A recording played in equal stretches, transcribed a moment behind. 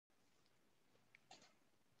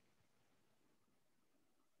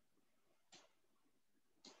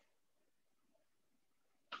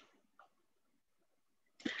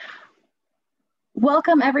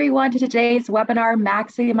Welcome everyone to today's webinar,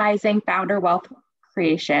 Maximizing Founder Wealth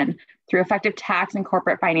Creation through Effective Tax and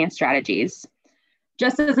Corporate Finance Strategies.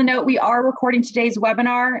 Just as a note, we are recording today's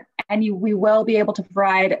webinar and we will be able to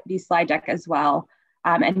provide the slide deck as well.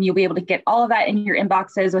 And you'll be able to get all of that in your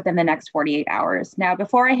inboxes within the next 48 hours. Now,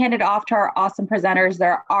 before I hand it off to our awesome presenters,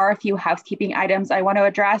 there are a few housekeeping items I want to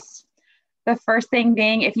address. The first thing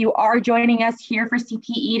being, if you are joining us here for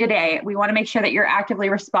CPE today, we want to make sure that you're actively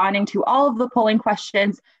responding to all of the polling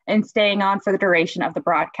questions and staying on for the duration of the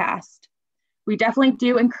broadcast. We definitely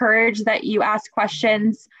do encourage that you ask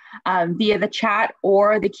questions via the chat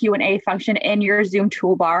or the Q&A function in your Zoom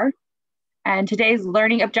toolbar. And today's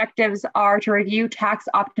learning objectives are to review tax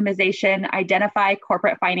optimization, identify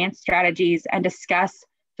corporate finance strategies, and discuss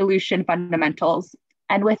dilution fundamentals.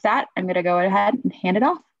 And with that, I'm going to go ahead and hand it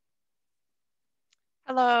off.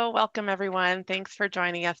 Hello, welcome everyone. Thanks for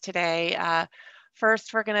joining us today.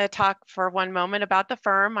 First, we're going to talk for one moment about the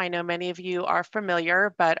firm. I know many of you are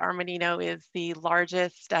familiar, but Armanino is the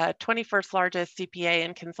largest, 21st largest CPA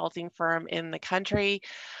and consulting firm in the country.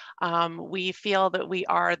 We feel that we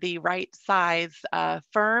are the right size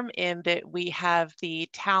firm in that we have the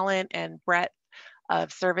talent and breadth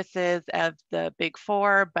of services of the Big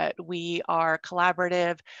Four, but we are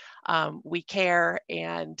collaborative, we care,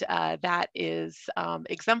 and that is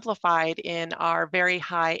exemplified in our very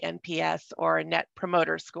high NPS or Net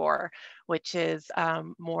Promoter Score, which is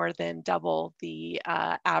more than double the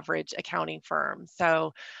average accounting firm.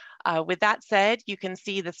 So with that said, you can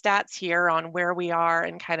see the stats here on where we are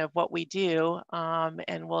and kind of what we do,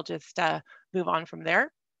 and we'll just move on from there.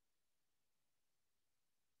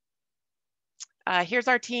 Here's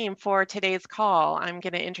our team for today's call. I'm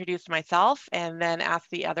going to introduce myself and then ask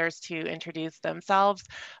the others to introduce themselves.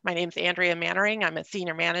 My name's Andrea Mannering. I'm a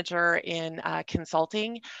senior manager in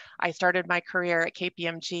consulting. I started my career at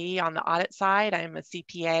KPMG on the audit side. I'm a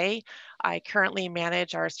CPA. I currently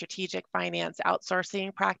manage our strategic finance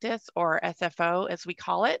outsourcing practice, or SFO as we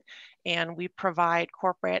call it, and we provide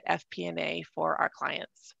corporate FP&A for our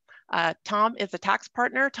clients. Tom is a tax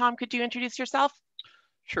partner. Tom, could you introduce yourself?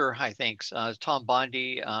 Sure. Hi, thanks. Tom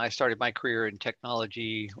Bondi. I started my career in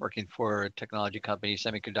technology, working for a technology company,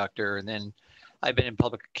 semiconductor, and then I've been in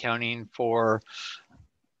public accounting for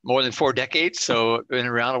more than 4 decades, so been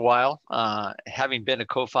around a while. Having been a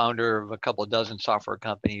co-founder of a couple of dozen software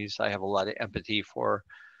companies, I have a lot of empathy for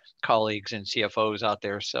colleagues and CFOs out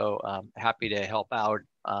there, so happy to help out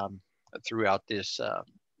throughout this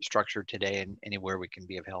structure today and anywhere we can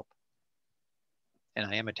be of help. And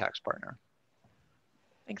I am a tax partner.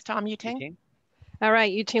 Thanks, Tom. Yu-Ting? All right,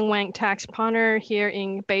 Yu-Ting Wang, tax partner here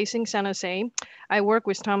based in San Jose. I work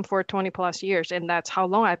with Tom for 20 plus years, and that's how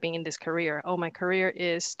long I've been in this career. My career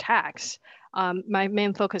is tax. My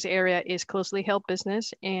main focus area is closely held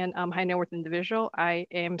business and high net worth individual. I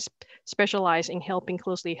am specialized in helping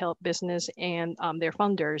closely held business and their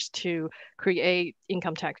funders to create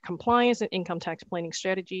income tax compliance and income tax planning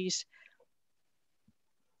strategies.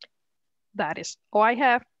 That is all I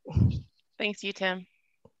have. Thanks, Yu-Ting.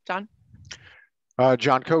 John?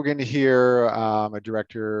 John Kogan here. I'm a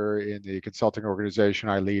director in the consulting organization.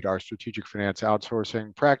 I lead our strategic finance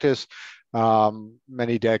outsourcing practice.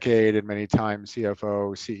 Many decade and many times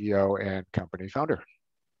CFO, CEO, and company founder.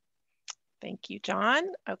 Thank you, John.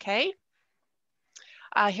 Okay.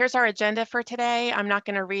 Here's our agenda for today. I'm not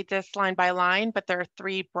going to read this line by line, but there are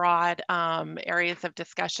 3 broad areas of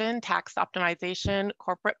discussion: tax optimization,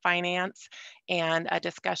 corporate finance, and a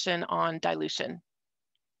discussion on dilution.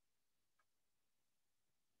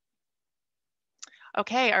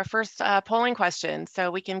 Okay, our first polling question,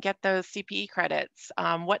 so we can get those CPE credits.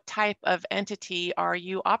 What type of entity are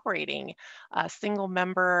you operating? A single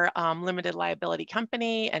member limited liability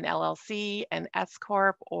company, an LLC, an S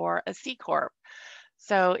Corp, or a C Corp?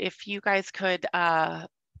 So if you guys could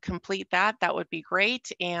complete that, that would be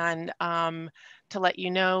great. And to let you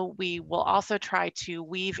know, we will also try to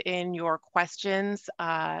weave in your questions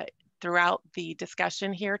throughout the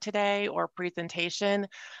discussion here today or presentation.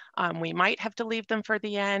 We might have to leave them for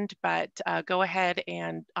the end, but go ahead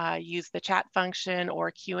and use the chat function or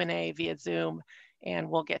Q&A via Zoom, and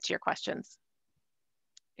we'll get to your questions.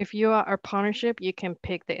 If you are a partnership, you can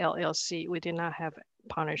pick the LLC. We do not have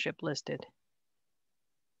partnership listed.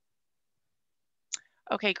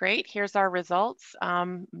 Okay, great. Here's our results.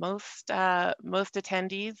 Most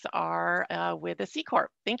attendees are with a C Corp.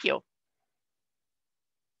 Thank you.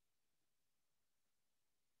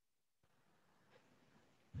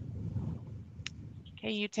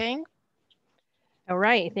 Okay, Yu-Ting? All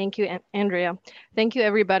right, thank you, Andrea. Thank you,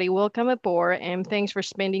 everybody. Welcome aboard, and thanks for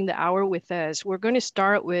spending the hour with us. We're going to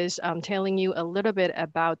start with telling you a little bit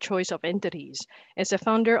about choice of entities. As a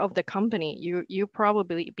founder of the company, you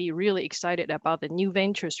probably be really excited about the new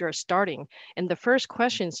ventures you're starting. And the first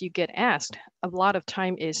questions you get asked a lot of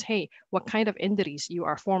time is, hey, what kind of entities you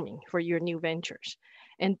are forming for your new ventures?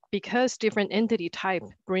 And because different entity type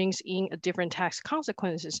brings in a different tax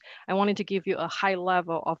consequences, I wanted to give you a high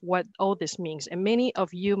level of what all this means. And many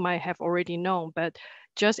of you might have already known, but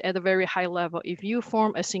just at a very high level, if you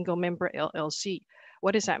form a single member LLC,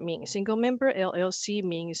 what does that mean? Single member LLC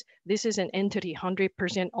means this is an entity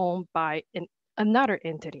 100% owned by another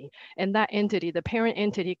entity. And that entity, the parent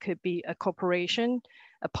entity, could be a corporation,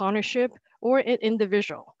 a partnership, or an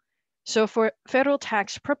individual. So for federal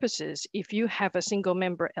tax purposes, if you have a single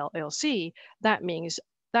member LLC, that means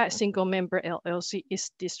that single member LLC is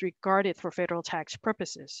disregarded for federal tax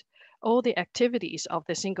purposes. All the activities of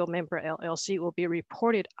the single member LLC will be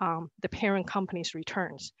reported on the parent company's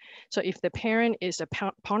returns. So if the parent is a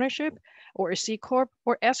partnership or a C Corp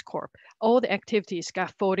or S Corp, all the activities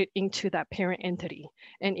got folded into that parent entity.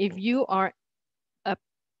 And if you are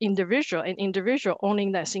an individual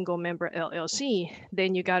owning that single member LLC,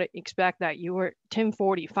 then you got to expect that your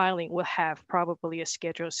 1040 filing will have probably a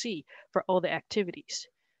Schedule C for all the activities.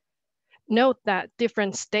 Note that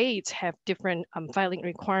different states have different filing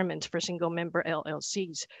requirements for single member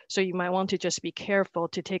LLCs. So you might want to just be careful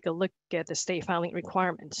to take a look at the state filing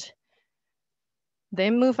requirements.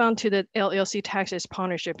 Then move on to the LLC taxes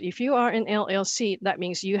partnership. If you are an LLC, that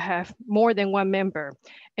means you have more than one member.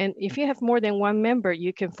 And if you have more than one member,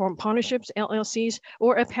 you can form partnerships, LLCs,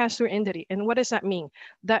 or a pass-through entity. And what does that mean?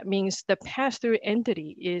 That means the pass-through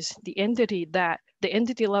entity is the entity that the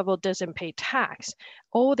entity level doesn't pay tax.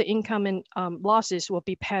 All the income and losses will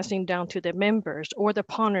be passing down to the members or the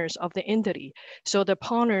partners of the entity. So the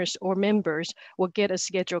partners or members will get a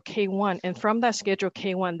Schedule K1, and from that Schedule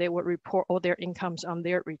K1, they will report all their incomes on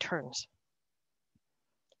their returns.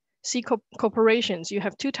 C corporations, you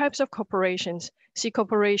have two types of corporations, C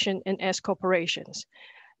corporation and S corporations.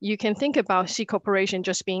 You can think about C corporation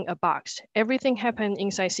just being a box. Everything happening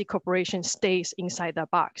inside C corporation stays inside the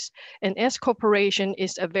box. And S corporation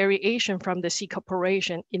is a variation from the C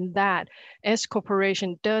corporation in that S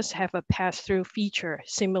corporation does have a pass-through feature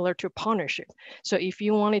similar to partnership. So if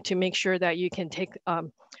you wanted to make sure that you can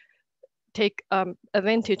take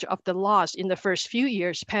advantage of the loss in the first few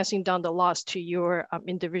years, passing down the loss to your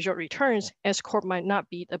individual returns, S Corp might not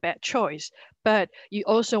be a bad choice. But you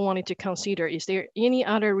also wanted to consider, is there any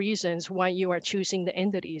other reasons why you are choosing the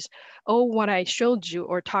entities? Oh, what I showed you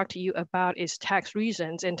or talked to you about is tax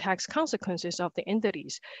reasons and tax consequences of the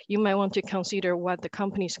entities. You might want to consider what the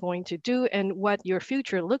company is going to do and what your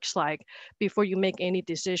future looks like before you make any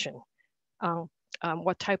decision on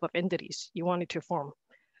what type of entities you wanted to form.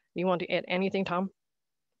 You want to add anything, Tom?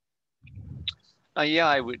 Yeah,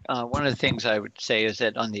 I would. One of the things I would say is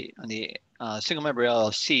that on the single member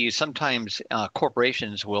LLCs, sometimes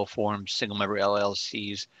corporations will form single member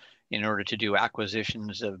LLCs in order to do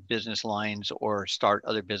acquisitions of business lines or start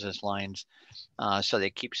other business lines, so they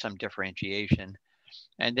keep some differentiation.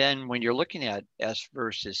 And then when you're looking at S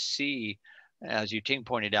versus C, as Yu-Ting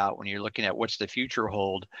pointed out, when you're looking at what's the future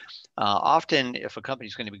hold, often if a company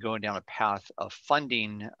is going to be going down a path of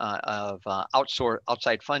funding,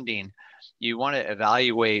 outside funding, you want to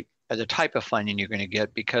evaluate the type of funding you're going to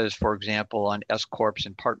get, because, for example, on S Corps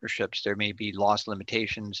and partnerships, there may be loss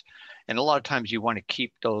limitations. And a lot of times you want to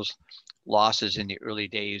keep those losses in the early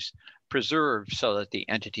days preserved so that the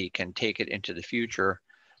entity can take it into the future.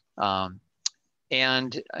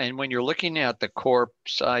 And when you're looking at the corps,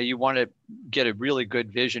 you want to get a really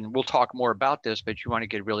good vision. We'll talk more about this, but you want to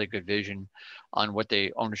get a really good vision on what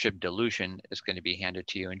the ownership dilution is going to be handed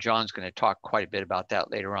to you. And John's going to talk quite a bit about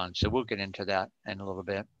that later on. So we'll get into that in a little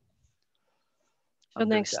bit. So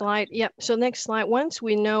next slide. Yep. So next slide. Once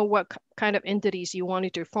we know what kind of entities you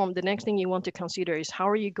wanted to form, the next thing you want to consider is how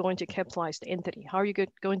are you going to capitalize the entity? How are you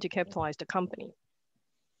going to capitalize the company?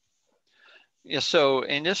 Yeah, so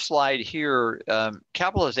in this slide here,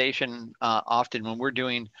 capitalization, often when we're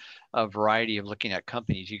doing a variety of looking at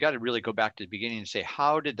companies, you got to really go back to the beginning and say,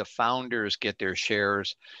 how did the founders get their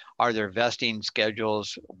shares? Are there vesting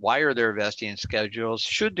schedules? Why are there vesting schedules?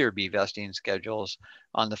 Should there be vesting schedules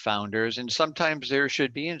on the founders? And sometimes there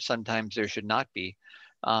should be, and sometimes there should not be.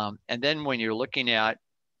 And then when you're looking at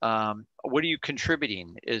what are you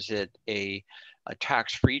contributing? Is it a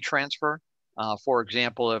tax-free transfer? For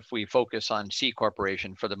example, if we focus on C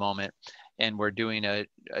corporation for the moment, and we're doing a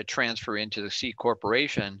transfer into the C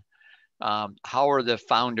corporation, how are the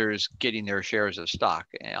founders getting their shares of stock,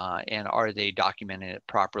 and are they documenting it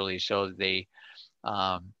properly so they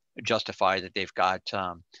justify that they've got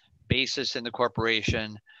basis in the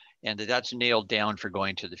corporation and that's nailed down for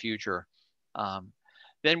going to the future.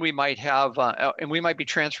 Then we might have, and we might be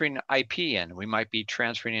transferring IP in, we might be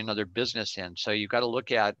transferring another business in. So you've got to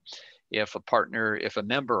look at if a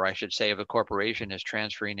member, I should say, of a corporation is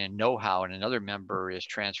transferring in know-how and another member is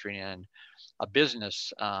transferring in a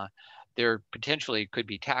business, there potentially could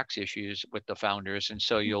be tax issues with the founders. And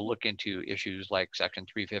so you'll look into issues like Section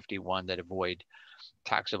 351 that avoid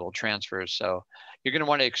taxable transfers. So you're going to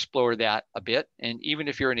want to explore that a bit. And even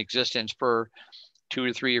if you're in existence for 2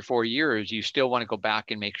 or 3 or 4 years, you still want to go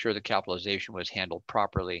back and make sure the capitalization was handled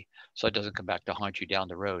properly so it doesn't come back to haunt you down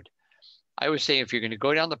the road. I would say if you're going to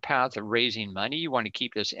go down the path of raising money, you want to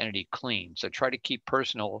keep this entity clean. So try to keep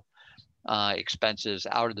personal expenses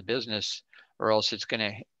out of the business, or else it's going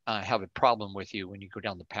to have a problem with you when you go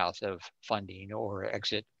down the path of funding or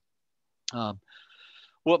exit.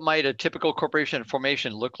 What might a typical corporation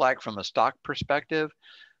formation look like from a stock perspective?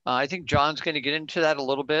 I think John's going to get into that a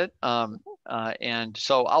little bit. And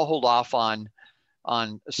so I'll hold off on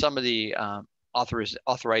some of the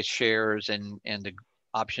authorized shares and the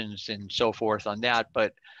options and so forth on that.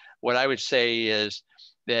 But what I would say is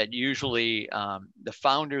that usually the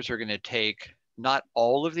founders are going to take not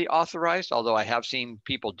all of the authorized, although I have seen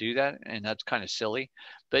people do that, and that's kind of silly.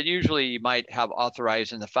 But usually you might have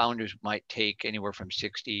authorized and the founders might take anywhere from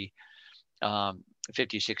 50,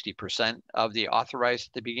 60% of the authorized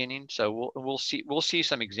at the beginning. So we'll see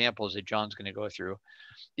some examples that John's going to go through.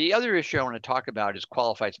 The other issue I want to talk about is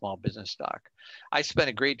qualified small business stock. I spent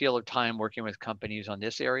a great deal of time working with companies on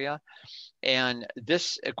this area. And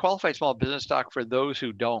this qualified small business stock, for those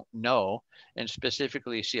who don't know, and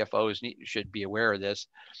specifically CFOs should be aware of this,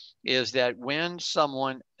 is that when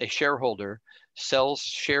a shareholder, sells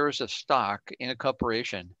shares of stock in a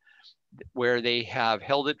corporation where they have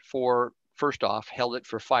held it for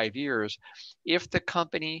 5 years, if the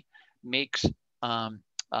company makes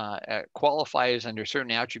qualifies under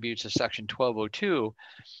certain attributes of Section 1202,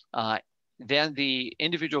 then the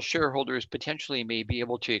individual shareholders potentially may be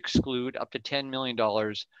able to exclude up to $10 million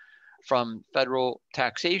from federal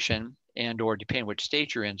taxation, and or depending which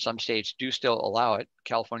state you're in. Some states do still allow it.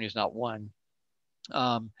 California is not one.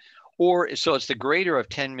 Or so it's the greater of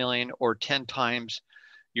 10 million or 10 times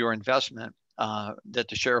your investment that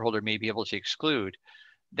the shareholder may be able to exclude.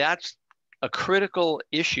 That's a critical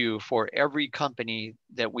issue for every company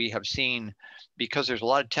that we have seen, because there's a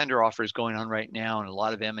lot of tender offers going on right now and a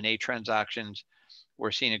lot of M&A transactions. We're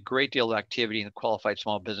seeing a great deal of activity in the qualified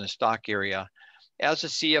small business stock area. As a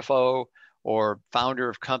CFO or founder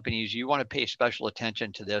of companies, you want to pay special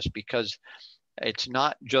attention to this, because it's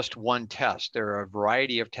not just one test. There are a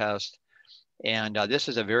variety of tests, and this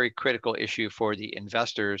is a very critical issue for the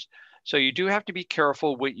investors. So you do have to be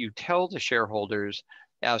careful what you tell the shareholders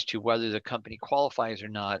as to whether the company qualifies or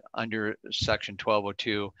not under Section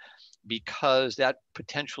 1202, because that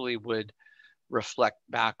potentially would reflect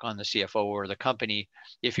back on the CFO or the company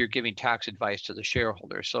if you're giving tax advice to the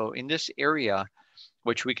shareholder. So in this area,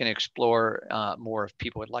 which we can explore more if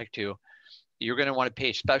people would like to, you're going to want to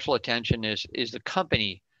pay special attention is the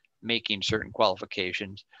company making certain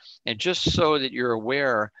qualifications. And just so that you're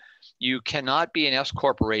aware, you cannot be an S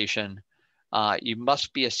corporation. You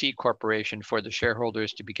must be a C corporation for the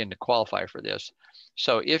shareholders to begin to qualify for this.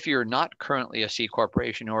 So if you're not currently a C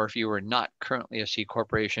corporation, or if you were not currently a C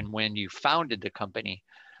corporation when you founded the company,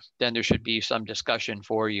 then there should be some discussion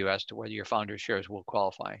for you as to whether your founder shares will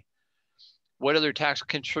qualify. What other tax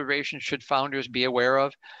considerations should founders be aware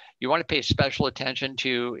of? You want to pay special attention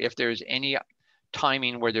to if there's any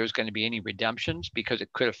timing where there's going to be any redemptions, because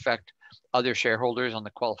it could affect other shareholders on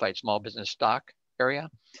the qualified small business stock area.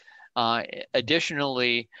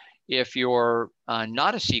 Additionally, if you're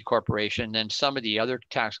not a C corporation, then some of the other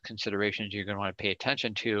tax considerations you're going to want to pay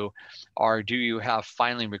attention to are, do you have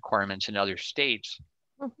filing requirements in other states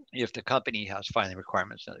if the company has filing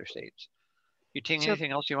requirements in other states? Yu-Ting,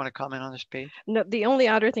 anything else you want to comment on this page? No, the only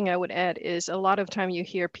other thing I would add is a lot of time you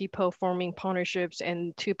hear people forming partnerships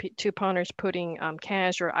and two partners putting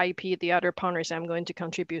cash or IP, the other partners, I'm going to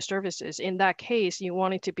contribute services. In that case, you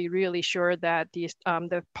want it to be really sure that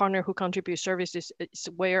the partner who contributes services is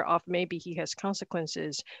aware of maybe he has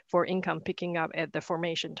consequences for income picking up at the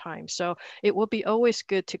formation time. So it will be always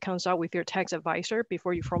good to consult with your tax advisor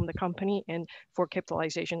before you form the company and for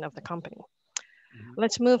capitalization of the company.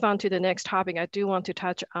 Let's move on to the next topic. I do want to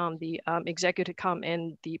touch on the executive comp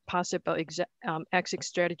and the possible exit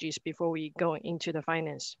strategies before we go into the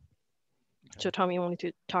finance. So Tom, you wanted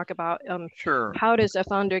to talk about Sure. how does a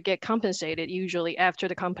founder get compensated usually after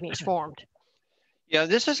the company is formed? Yeah,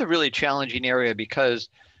 this is a really challenging area because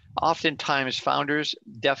oftentimes founders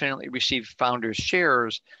definitely receive founders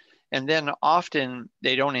shares, and then often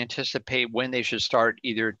they don't anticipate when they should start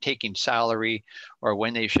either taking salary or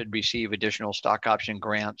when they should receive additional stock option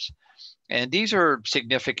grants. And these are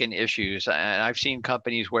significant issues. And I've seen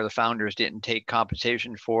companies where the founders didn't take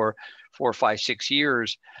compensation for 4, 5, 6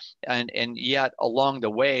 years. And yet along the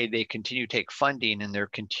way, they continue to take funding and they're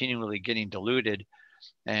continually getting diluted.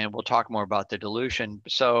 And we'll talk more about the dilution.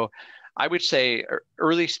 So I would say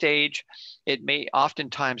early stage, it may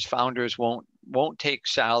oftentimes founders won't take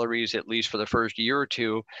salaries at least for the first year or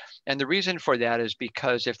two. And the reason for that is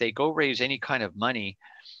because if they go raise any kind of money,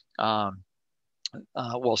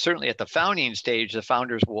 well, certainly at the founding stage, the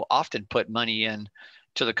founders will often put money in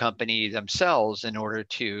to the company themselves in order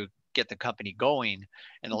to get the company going.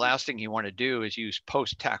 And the last thing you want to do is use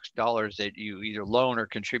post-tax dollars that you either loan or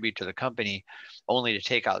contribute to the company only to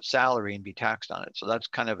take out salary and be taxed on it. So that's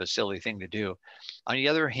kind of a silly thing to do. On the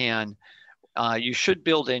other hand, you should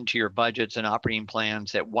build into your budgets and operating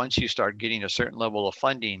plans that once you start getting a certain level of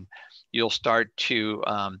funding, you'll start to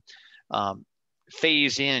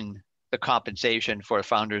phase in the compensation for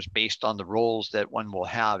founders based on the roles that one will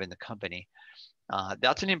have in the company.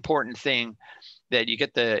 That's an important thing, that you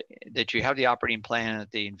get that you have the operating plan,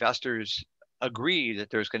 that the investors agree that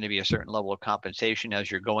there's going to be a certain level of compensation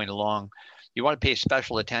as you're going along. You want to pay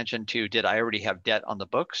special attention to, did I already have debt on the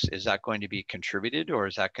books? Is that going to be contributed, or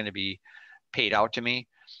is that going to be paid out to me?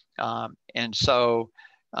 And so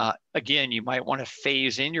again, you might want to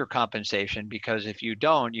phase in your compensation, because if you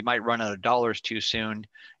don't, you might run out of dollars too soon,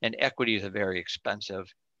 and equity is a very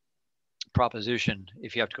expensive proposition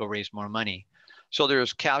if you have to go raise more money. So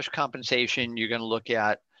there's cash compensation. You're going to look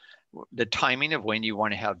at the timing of when you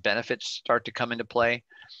want to have benefits start to come into play.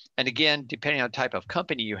 And again, depending on the type of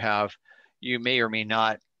company you have, you may or may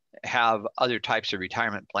not have other types of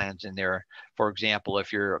retirement plans in there. For example,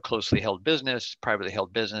 if you're a closely held business, privately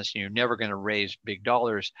held business, and you're never going to raise big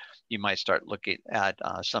dollars, you might start looking at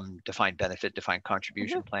some defined benefit, defined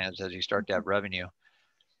contribution plans as you start to have revenue.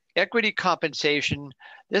 Equity compensation,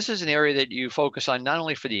 this is an area that you focus on not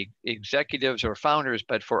only for the executives or founders,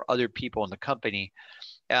 but for other people in the company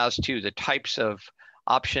as to the types of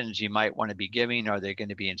options you might want to be giving. Are they going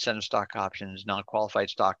to be incentive stock options, non-qualified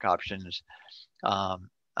stock options,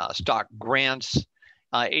 stock grants?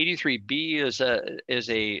 83B is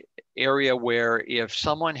a area where if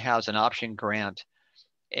someone has an option grant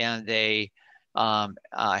and they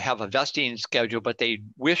have a vesting schedule, but they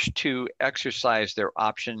wish to exercise their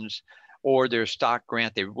options or their stock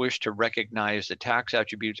grant, they wish to recognize the tax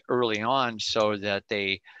attributes early on so that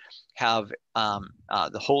they have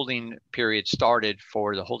the holding period started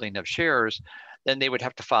for the holding of shares, then they would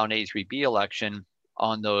have to file an 83B election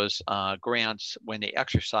on those grants when they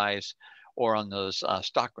exercise, or on those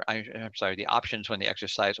the options when they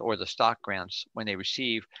exercise, or the stock grants when they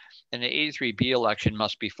receive. And the 83B election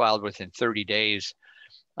must be filed within 30 days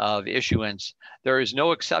of issuance. There is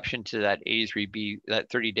no exception to that 83B, that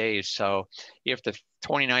 30 days. So if the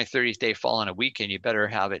 29th, 30th day fall on a weekend, you better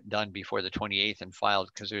have it done before the 28th and filed,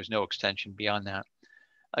 because there's no extension beyond that.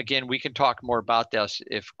 Again, we can talk more about this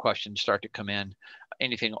if questions start to come in.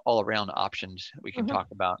 Anything all around options we can talk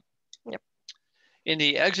about. Yep. In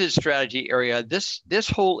the exit strategy area, this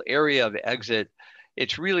whole area of exit,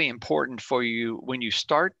 it's really important for you when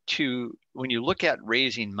you look at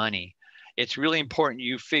raising money. It's really important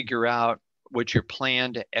you figure out what your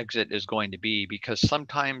planned exit is going to be, because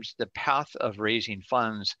sometimes the path of raising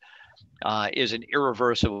funds is an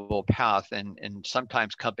irreversible path, and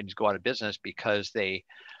sometimes companies go out of business because they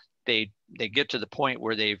get to the point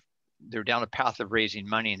where they're down a path of raising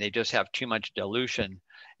money and they just have too much dilution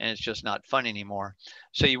and it's just not fun anymore.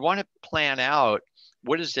 So you want to plan out,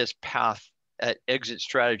 what does this path exit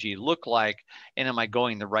strategy look like, and am I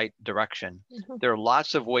going the right direction? There are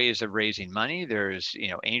lots of ways of raising money. There's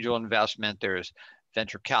angel investment, there's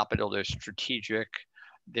venture capital, there's strategic,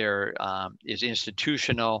 there is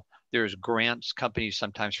institutional, there's grants. Companies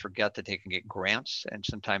sometimes forget that they can get grants, and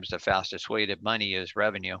sometimes the fastest way to money is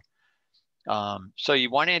revenue. So you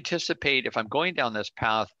want to anticipate, if I'm going down this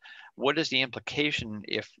path, what is the implication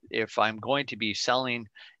if I'm going to be selling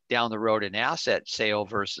down the road an asset sale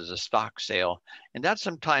versus a stock sale? And that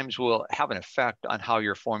sometimes will have an effect on how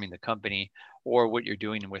you're forming the company or what you're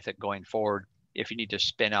doing with it going forward. If you need to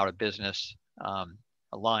spin out a business, a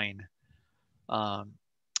line,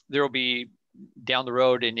 there will be down the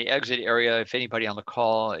road in the exit area, if anybody on the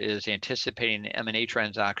call is anticipating an M&A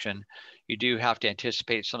transaction, you do have to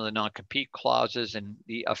anticipate some of the non-compete clauses and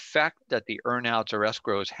the effect that the earnouts or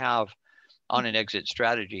escrows have on an exit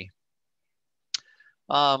strategy.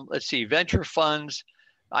 Let's see, venture funds.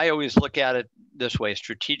 I always look at it this way.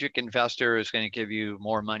 Strategic investor is going to give you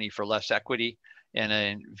more money for less equity, and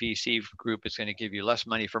a VC group is going to give you less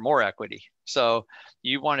money for more equity. So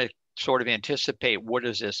you want to sort of anticipate what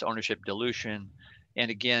is this ownership dilution. And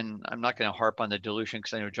again, I'm not going to harp on the dilution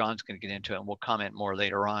because I know John's going to get into it and we'll comment more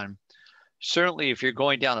later on. Certainly, if you're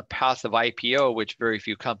going down a path of IPO, which very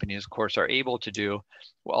few companies, of course, are able to do,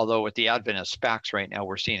 although with the advent of SPACs right now,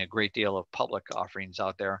 we're seeing a great deal of public offerings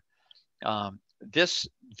out there. This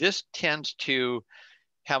tends to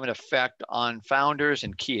have an effect on founders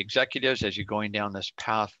and key executives as you're going down this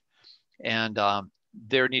path. And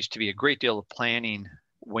there needs to be a great deal of planning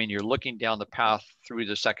when you're looking down the path through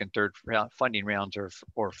the second, third funding rounds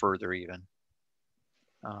or further even.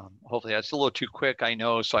 Hopefully that's a little too quick, I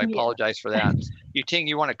know, so I apologize for that. Yu-Ting,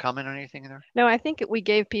 you want to comment on anything there? No, I think we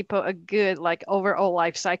gave people a good like overall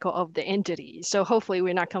life cycle of the entity. So hopefully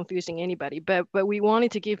we're not confusing anybody, but we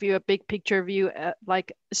wanted to give you a big picture view at,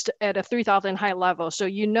 like at a 3,000 high level. So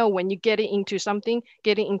you know when you get into something,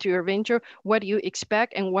 getting into your venture, what do you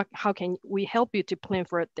expect and how can we help you to plan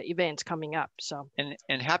for the events coming up? So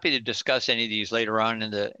and happy to discuss any of these later on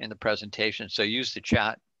in the presentation. So use the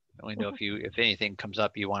chat. Let me know if anything comes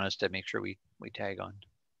up you want us to make sure we tag on.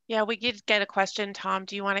 Yeah, we did get a question, Tom.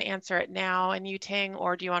 Do you want to answer it now and Yu-Ting,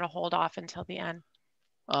 or do you want to hold off until the end?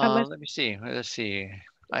 Let me see. Let's see.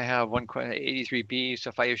 I have one question, 83B. So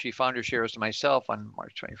if I issue founder shares to myself on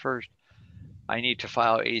March 21st, I need to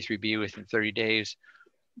file 83B within 30 days.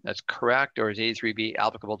 That's correct, or is 83B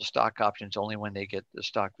applicable to stock options only when they get the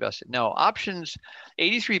stock vested? No, options,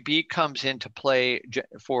 83B comes into play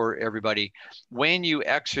for everybody when you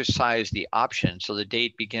exercise the option. So the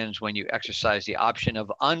date begins when you exercise the option of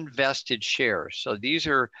unvested shares. So these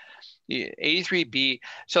are 83B.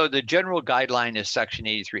 So the general guideline is section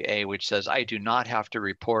 83A, which says I do not have to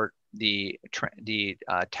report the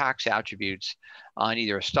tax attributes on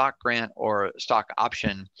either a stock grant or stock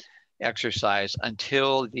option exercise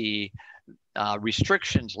until the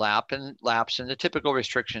restrictions lapse, and the typical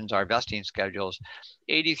restrictions are vesting schedules.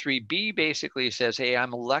 83B basically says, hey,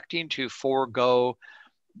 I'm electing to forego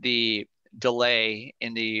the delay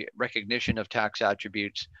in the recognition of tax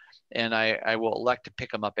attributes, and I will elect to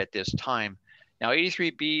pick them up at this time. Now,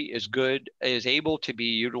 83B is able to be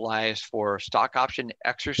utilized for stock option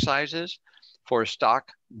exercises, for stock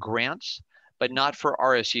grants, but not for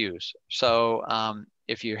RSUs. So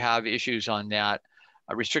if you have issues on that,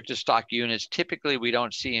 restricted stock units, typically we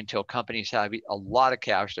don't see until companies have a lot of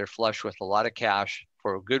cash, they're flush with a lot of cash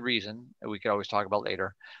for a good reason, that we could always talk about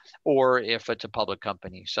later, or if it's a public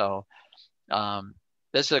company. So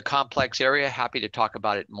this is a complex area, happy to talk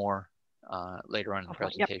about it more later on in the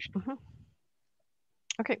presentation. Yep.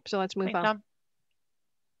 Okay, so let's move on. Tom.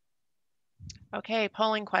 Okay,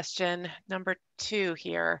 polling question number 2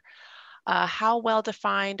 here. How well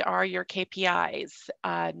defined are your KPIs?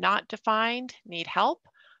 Not defined, need help.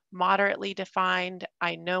 Moderately defined,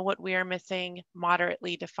 I know what we are missing.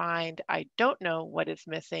 Moderately defined, I don't know what is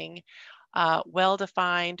missing. Well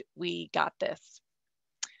defined, we got this.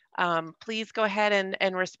 Please go ahead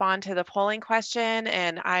and respond to the polling question,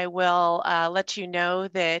 and I will let you know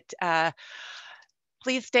that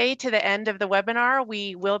please stay to the end of the webinar.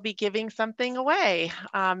 We will be giving something away.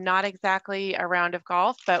 Not exactly a round of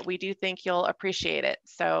golf, but we do think you'll appreciate it.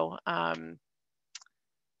 So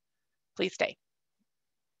please stay.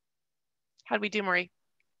 How did we do, Marie?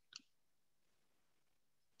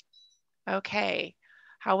 Okay.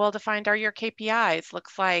 How well defined are your KPIs?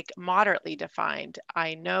 Looks like moderately defined.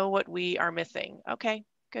 I know what we are missing. Okay,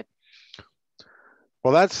 good.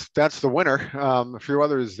 Well, that's the winner. A few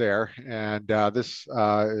others there, and this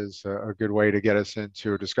is a good way to get us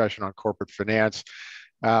into a discussion on corporate finance.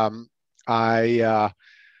 I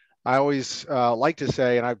always like to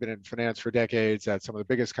say, and I've been in finance for decades, that some of the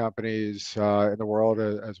biggest companies in the world,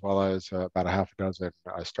 as well as about a half a dozen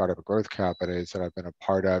startup and growth companies that I've been a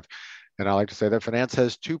part of, and I like to say that finance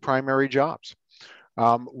has 2 primary jobs.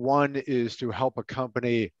 One is to help a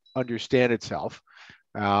company understand itself.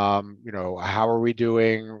 You know, how are we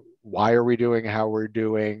doing? Why are we doing how we're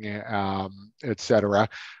doing, et cetera.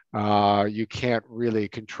 You can't really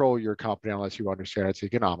control your company unless you understand its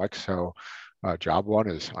economics. So job 1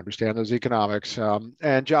 is understand those economics.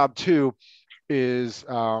 And job 2 is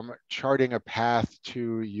charting a path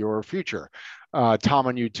to your future. Tom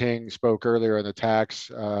and Yu-Ting spoke earlier in the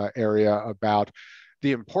tax area about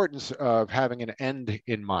the importance of having an end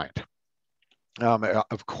in mind.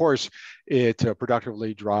 Of course, it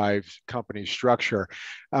productively drives company structure,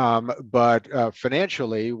 but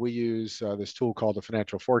financially, we use this tool called the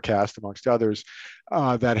financial forecast, amongst others,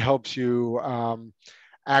 that helps you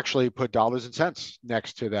actually put dollars and cents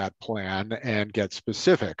next to that plan and get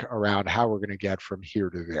specific around how we're going to get from here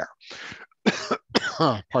to there.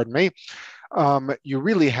 Pardon me. You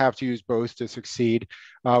really have to use both to succeed.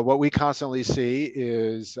 What we constantly see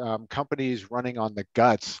is companies running on the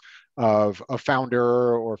guts of a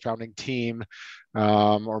founder or founding team,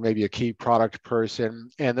 or maybe a key product person.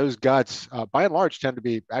 And those guts, by and large, tend to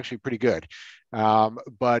be actually pretty good.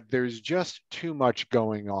 But there's just too much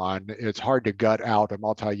going on. It's hard to gut out a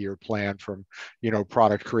multi-year plan from,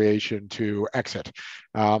 product creation to exit.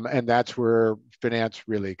 And that's where finance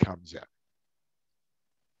really comes in.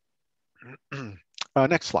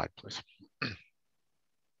 Next slide, please.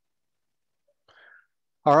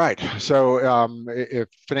 All right, so if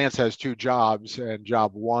finance has two jobs, and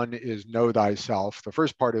job one is know thyself, the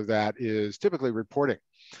first part of that is typically reporting.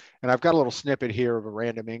 And I've got a little snippet here of a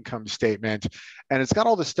random income statement, and it's got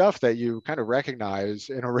all the stuff that you kind of recognize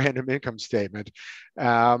in a random income statement.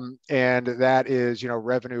 And that is,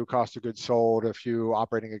 revenue, cost of goods sold, a few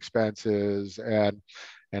operating expenses, and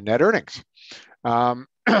net earnings.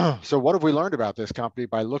 So what have we learned about this company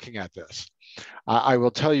by looking at this? I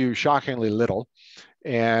will tell you shockingly little.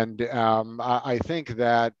 And I think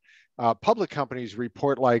that public companies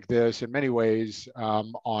report like this in many ways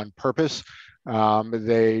on purpose.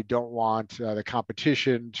 They don't want the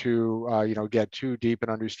competition to, get too deep an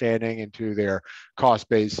understanding into their cost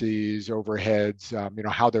bases, overheads,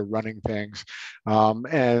 how they're running things,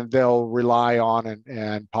 and they'll rely on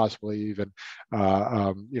and possibly even,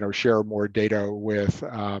 share more data with.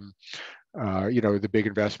 The big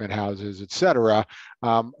investment houses, et cetera.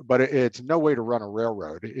 But it's no way to run a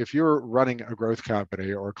railroad. If you're running a growth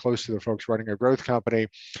company or close to the folks running a growth company,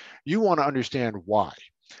 you want to understand why.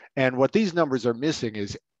 And what these numbers are missing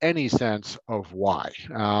is any sense of why.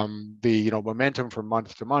 The momentum from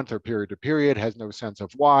month to month or period to period has no sense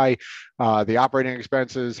of why. The operating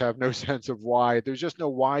expenses have no sense of why. There's just no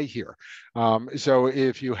why here. So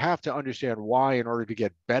if you have to understand why in order to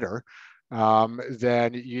get better,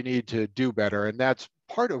 then you need to do better. And that's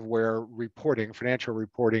part of where reporting, financial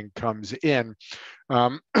reporting, comes in.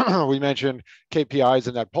 We mentioned KPIs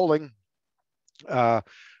in that polling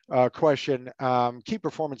question. Key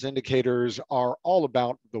performance indicators are all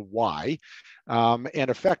about the why, and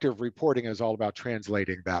effective reporting is all about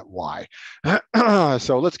translating that why.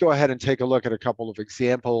 So let's go ahead and take a look at a couple of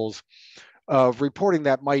examples of reporting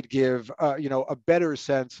that might give a better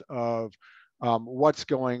sense of what's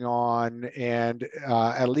going on, and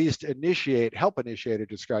at least help initiate a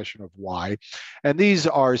discussion of why. And these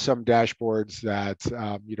are some dashboards that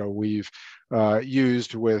we've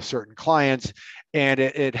used with certain clients, and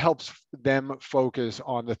it helps them focus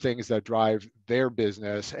on the things that drive their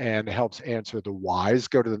business and helps answer the whys.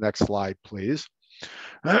 Go to the next slide, please.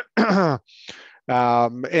 And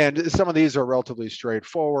some of these are relatively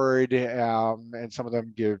straightforward, and some of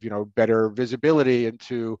them give better visibility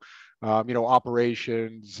into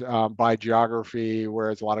operations by geography,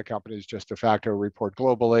 whereas a lot of companies just de facto report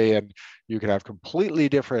globally, and you could have completely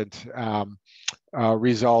different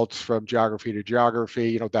results from geography to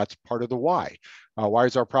geography. That's part of the why. Why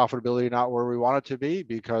is our profitability not where we want it to be?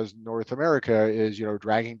 Because North America is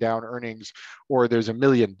dragging down earnings, or there's a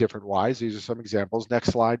million different whys. These are some examples. Next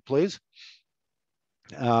slide, please.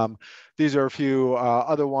 These are a few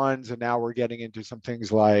other ones, and now we're getting into some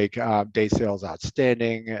things like day sales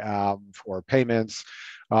outstanding for payments,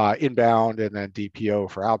 inbound, and then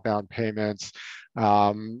DPO for outbound payments.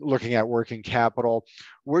 Looking at working capital,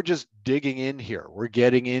 we're just digging in here. We're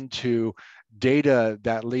getting into data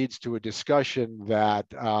that leads to a discussion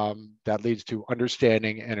that leads to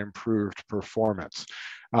understanding and improved performance.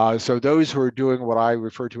 So those who are doing what I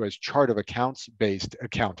refer to as chart of accounts-based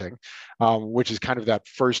accounting, which is kind of that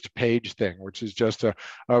first page thing, which is just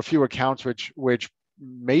a few accounts which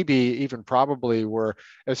maybe even probably were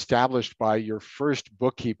established by your first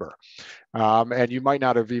bookkeeper. And you might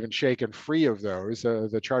not have even shaken free of those.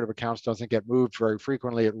 The chart of accounts doesn't get moved very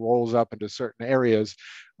frequently. It rolls up into certain areas,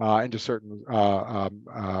 into certain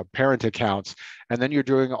parent accounts. And then you're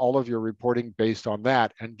doing all of your reporting based on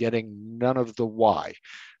that and getting none of the why.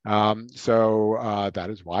 So that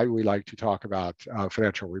is why we like to talk about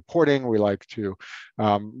financial reporting. We like to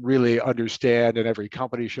really understand, and every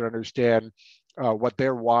company should understand what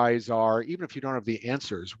their whys are. Even if you don't have the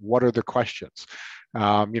answers, what are the questions?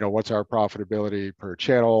 What's our profitability per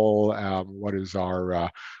channel? What is our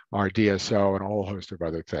DSO, and a whole host of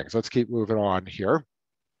other things. Let's keep moving on here.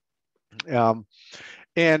 And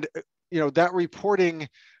that reporting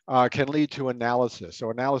can lead to analysis. So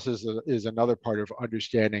analysis is another part of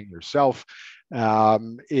understanding yourself.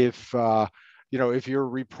 If your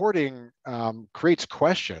reporting creates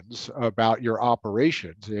questions about your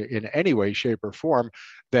operations in any way, shape, or form,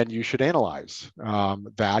 then you should analyze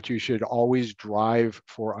that. You should always drive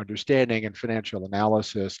for understanding, and financial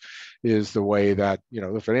analysis is the way that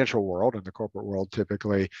the financial world and the corporate world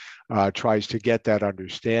typically tries to get that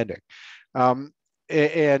understanding.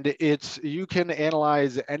 And you can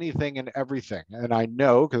analyze anything and everything. And I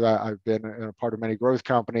know, because I've been a part of many growth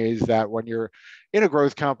companies, that when you're in a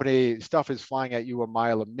growth company, stuff is flying at you a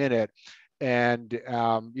mile a minute. And,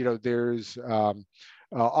 there's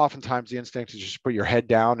oftentimes the instinct is just put your head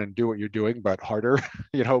down and do what you're doing, but harder,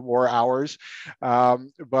 more hours.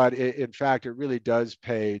 But in fact, it really does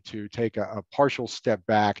pay to take a partial step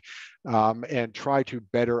back and try to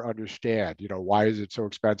better understand, why is it so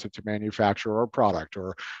expensive to manufacture our product,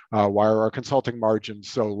 or why are our consulting margins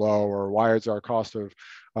so low, or why is our cost of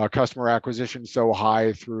customer acquisition so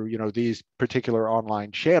high through, these particular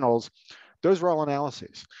online channels. Those were all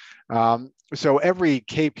analyses. So every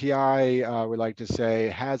KPI, we like to say,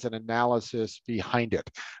 has an analysis behind it.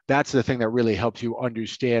 That's the thing that really helps you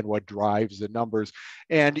understand what drives the numbers.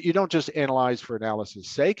 And you don't just analyze for analysis'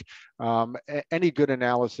 sake. Any good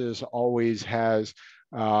analysis always has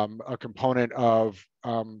a component of,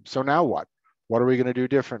 so now what? What are we going to do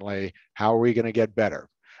differently? How are we going to get better?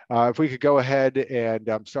 If we could go ahead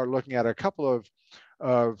and start looking at a couple of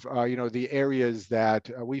the areas that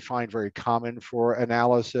we find very common for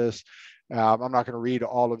analysis. I'm not going to read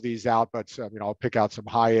all of these out, but I'll pick out some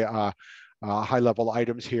high-level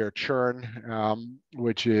items here. Churn,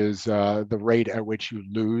 which is the rate at which you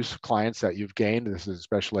lose clients that you've gained. This is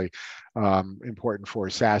especially important for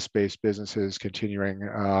SaaS-based businesses, continuing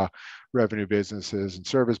revenue businesses, and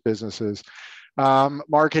service businesses.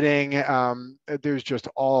 Marketing, there's just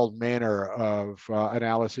all manner of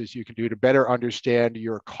analysis you can do to better understand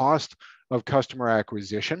your cost of customer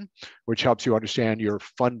acquisition, which helps you understand your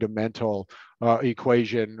fundamental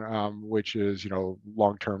equation, which is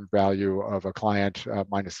long-term value of a client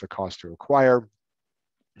minus the cost to acquire.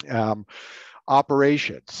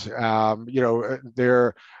 Operations,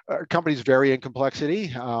 their companies vary in complexity,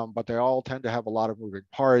 but they all tend to have a lot of moving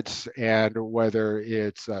parts. And whether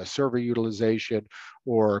it's server utilization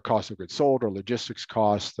or cost of goods sold or logistics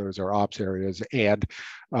costs, those are ops areas. And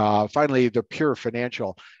finally, the pure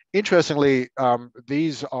financial. Interestingly,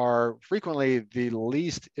 these are frequently the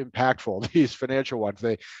least impactful, these financial ones.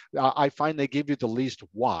 I find they give you the least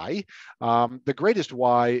why. The greatest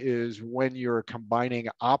why is when you're combining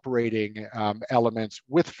operating elements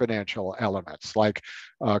with financial elements, like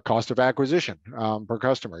cost of acquisition per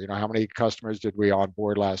customer. How many customers did we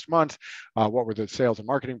onboard last month? What were the sales and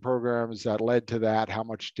marketing programs that led to that? How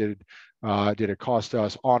much did it cost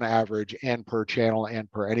us on average, and per channel,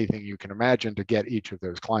 and per anything you can imagine, to get each of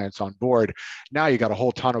those clients on board? Now you got a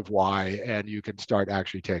whole ton of why, and you can start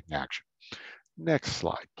actually taking action. Next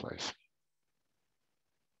slide, please.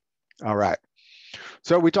 All right.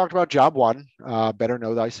 So we talked about job one, better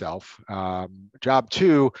know thyself. Job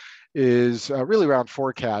two is really around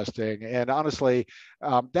forecasting. And honestly,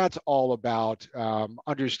 that's all about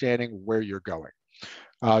understanding where you're going.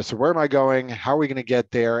 So where am I going? How are we going to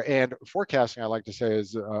get there? And forecasting, I like to say,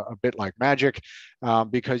 is a bit like magic,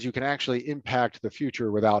 because you can actually impact the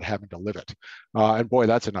future without having to live it. And boy,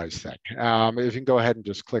 that's a nice thing. If you can go ahead and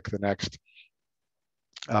just click the next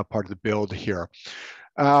part of the build here.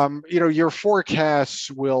 Your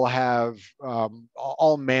forecasts will have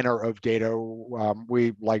all manner of data.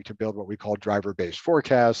 We like to build what we call driver-based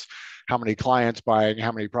forecasts. How many clients buying,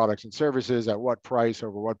 how many products and services, at what price,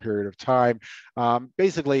 over what period of time.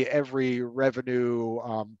 Basically, every revenue,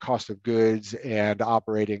 cost of goods, and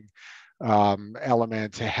operating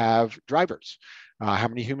element have drivers. How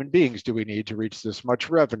many human beings do we need to reach this much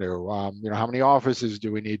revenue? How many offices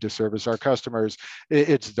do we need to service our customers?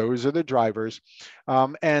 Those are the drivers.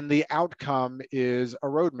 And the outcome is a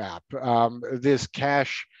roadmap. This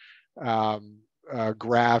cash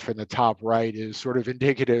graph in the top right is sort of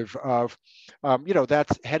indicative of,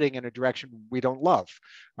 that's heading in a direction we don't love,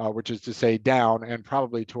 which is to say down, and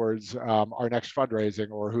probably towards our next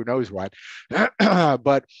fundraising or who knows what.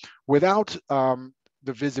 But without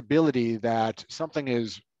the visibility that something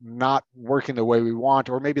is not working the way we want,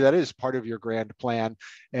 or maybe that is part of your grand plan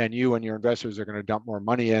and you and your investors are going to dump more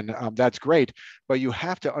money in, that's great, but you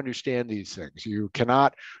have to understand these things. You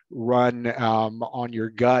cannot run on your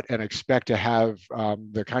gut and expect to have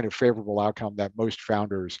the kind of favorable outcome that most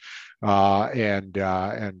founders and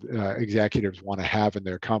executives want to have in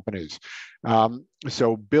their companies.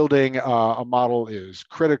 So building a model is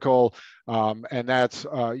critical, and that's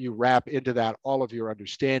you wrap into that all of your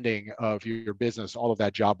understanding of your business. All of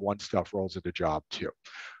that job one stuff rolls into job two.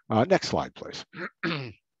 Next slide, please.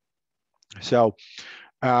 So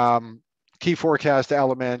key forecast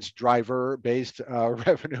elements, driver-based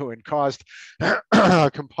revenue and cost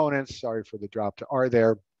components. Sorry for the drop to R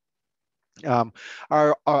there.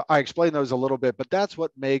 I explained those a little bit, but that's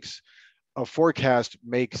what makes a forecast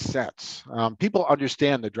makes sense. People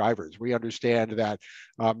understand the drivers. We understand that,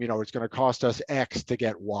 it's going to cost us X to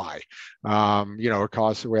get Y. It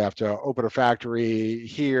costs, we have to open a factory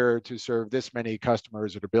here to serve this many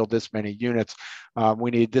customers or to build this many units.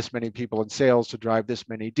 We need this many people in sales to drive this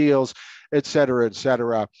many deals, et cetera, et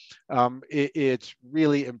cetera. It's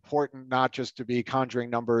really important not just to be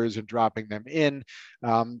conjuring numbers and dropping them in.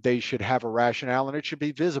 They should have a rationale and it should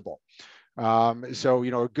be visible. So,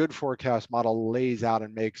 a good forecast model lays out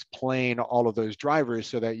and makes plain all of those drivers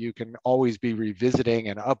so that you can always be revisiting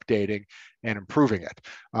and updating and improving it.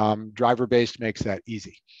 Driver-based makes that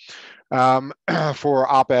easy. For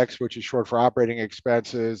OPEX, which is short for operating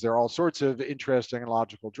expenses, there are all sorts of interesting and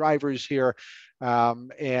logical drivers here.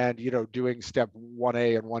 Doing step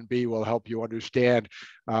 1A and 1B will help you understand,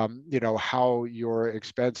 how your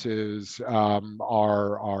expenses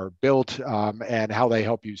are built and how they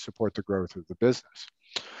help you support the growth of the business.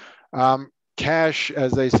 Cash,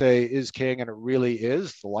 as they say, is king, and it really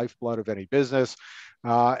is the lifeblood of any business.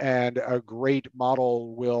 And a great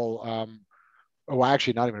model will,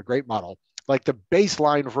 actually not even a great model, like the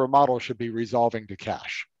baseline for a model should be resolving to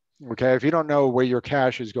cash. Okay, if you don't know where your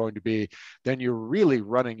cash is going to be, then you're really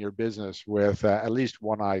running your business with at least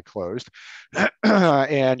one eye closed.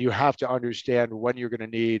 And you have to understand when you're going to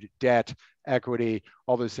need debt, equity,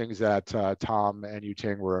 all those things that Tom and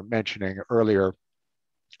Yu-Ting were mentioning earlier.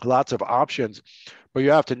 Lots of options, but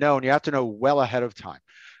you have to know, and you have to know well ahead of time.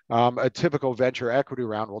 A typical venture equity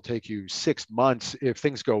round will take you 6 months if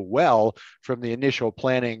things go well from the initial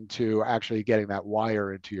planning to actually getting that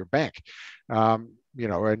wire into your bank. And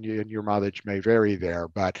your mileage may vary there,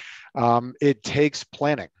 but it takes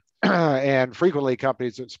planning. And frequently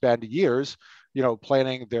companies that spend years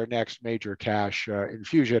planning their next major cash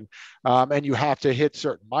infusion. And you have to hit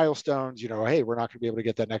certain milestones. Hey, we're not going to be able to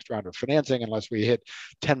get that next round of financing unless we hit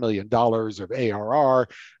 $10 million of ARR,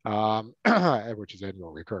 which is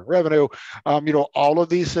annual recurring revenue. All of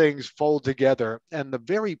these things fold together. And the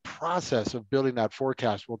very process of building that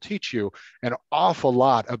forecast will teach you an awful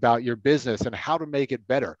lot about your business and how to make it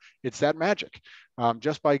better. It's that magic.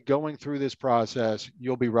 Just by going through this process,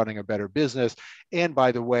 you'll be running a better business. And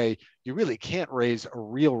by the way, you really can't raise a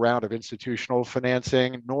real round of institutional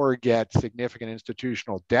financing nor get significant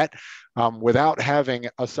institutional debt without having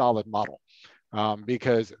a solid model.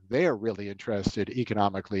 Because they are really interested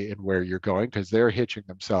economically in where you're going because they're hitching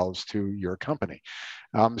themselves to your company.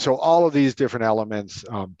 So all of these different elements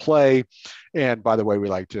play. And by the way, we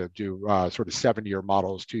like to do sort of 7-year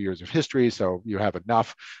models, 2 years of history. So you have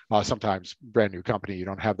enough, sometimes brand new company, you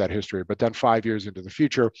don't have that history, but then 5 years into the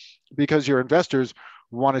future, because your investors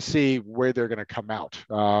want to see where they're going to come out.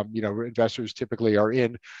 Investors typically are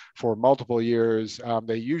in for multiple years.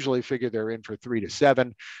 They usually figure they're in for 3 to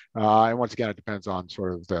 7. And once again, it depends on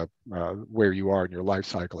sort of the where you are in your life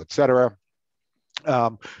cycle, et cetera.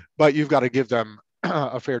 But you've got to give them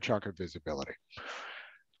a fair chunk of visibility.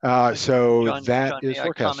 So John, that is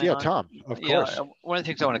forecast. Yeah, Tom, of course. One of the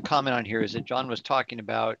things I want to comment on here is that John was talking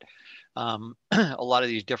about a lot of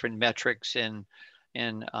these different metrics and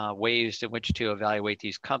ways in which to evaluate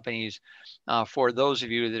these companies. For those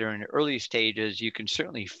of you that are in early stages, you can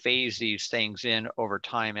certainly phase these things in over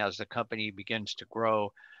time as the company begins to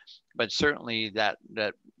grow. But certainly that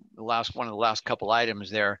one of the last couple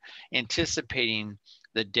items there, anticipating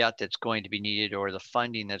the debt that's going to be needed or the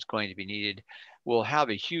funding that's going to be needed, will have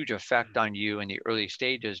a huge effect on you in the early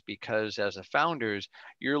stages, because as the founders,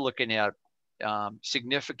 you're looking at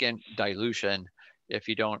significant dilution if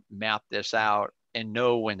you don't map this out and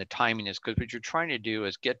know when the timing is, because what you're trying to do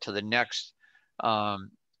is get to the next,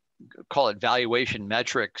 call it valuation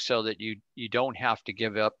metric, so that you don't have to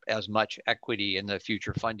give up as much equity in the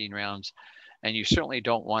future funding rounds. And you certainly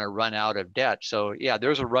don't want to run out of debt. So yeah,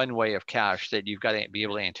 there's a runway of cash that you've got to be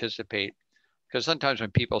able to anticipate. Because sometimes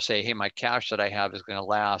when people say, hey, my cash that I have is going to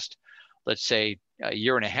last, let's say, a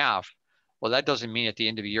year and a half, well, that doesn't mean at the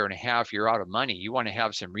end of a year and a half, you're out of money. You want to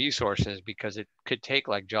have some resources, because it could take,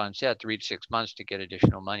 like John said, 3 to 6 months to get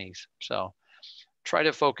additional monies. So try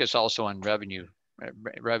to focus also on revenue.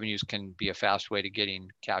 Revenues can be a fast way to getting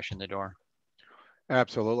cash in the door.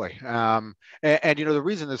 Absolutely. And you know, the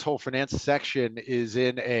reason this whole finance section is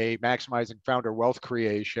in a maximizing founder wealth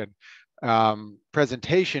creation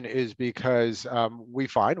presentation is because we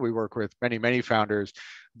find, we work with many founders,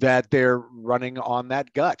 that they're running on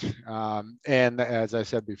that gut. And as I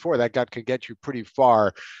said before, that gut can get you pretty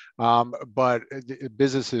far, but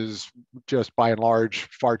business is just by and large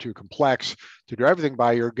far too complex to do everything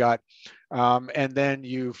by your gut. And then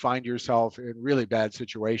you find yourself in really bad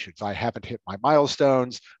situations. I haven't hit my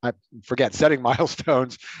milestones. I forget setting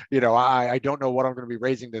milestones. You know, I don't know what I'm going to be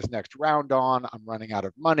raising this next round on. I'm running out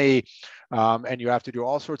of money. And you have to do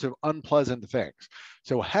all sorts of unpleasant things.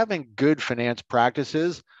 So having good finance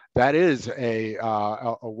practices, that is a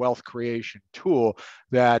wealth creation tool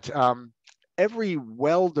that every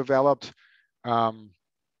well-developed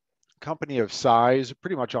company of size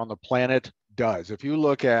pretty much on the planet does. If you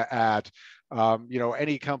look at you know,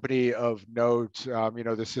 any company of note, you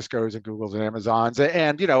know, the Ciscos and Googles and Amazons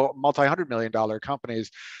and, you know, multi-$100 million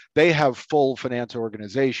companies, they have full finance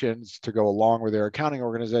organizations to go along with their accounting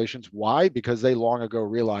organizations. Why? Because they long ago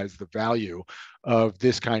realized the value of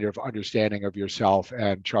this kind of understanding of yourself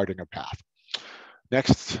and charting a path.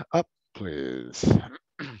 Next up, please.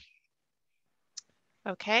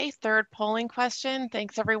 Okay, third polling question.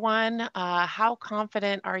 Thanks, everyone. How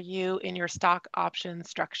confident are you in your stock option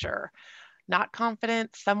structure? Not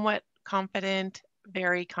confident, somewhat confident,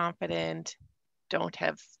 very confident, don't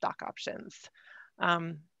have stock options.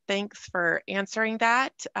 Thanks for answering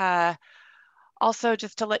that. Also,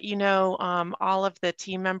 just to let you know, all of the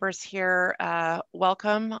team members here,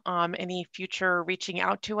 welcome. Any future reaching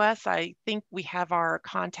out to us, I think we have our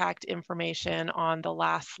contact information on the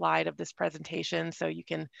last slide of this presentation, so you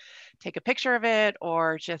can take a picture of it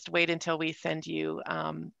or just wait until we send you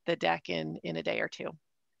the deck in a day or two.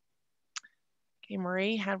 Okay,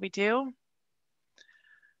 Marie, how'd we do?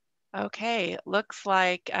 Okay, looks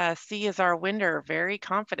like C is our winner, very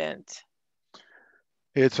confident.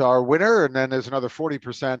 It's our winner, and then there's another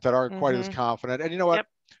 40% that aren't quite as confident. And you know what? Yep.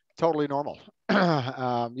 Totally normal.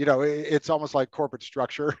 You know, it's almost like corporate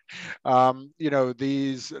structure. You know,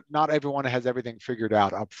 not everyone has everything figured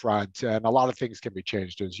out up front, and a lot of things can be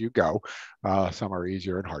changed as you go. Some are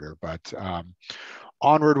easier and harder, but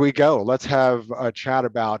onward we go. Let's have a chat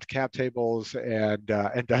about cap tables and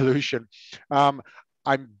dilution.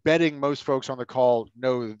 I'm betting most folks on the call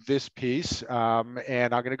know this piece, and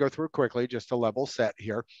I'm going to go through it quickly just to level set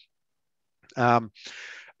here.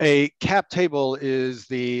 A cap table is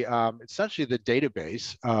essentially the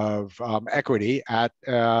database of equity at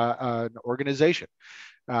an organization.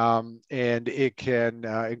 And it can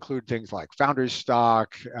include things like founders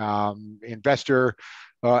stock, investor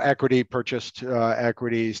equity, purchased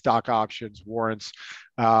equity, stock options, warrants.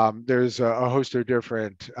 There's a host of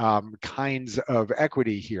different kinds of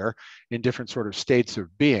equity here in different sort of states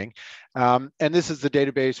of being. And this is the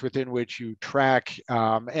database within which you track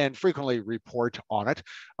and frequently report on it.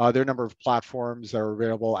 There are a number of platforms that are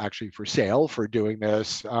available actually for sale for doing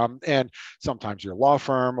this. And sometimes your law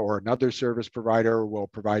firm or another service provider will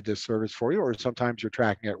provide this service for you, or sometimes you're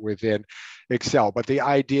tracking it within Excel. But the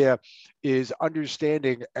idea is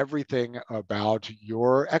understanding everything about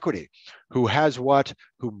your equity, who has what,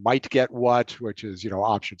 who might get what, which is, you know,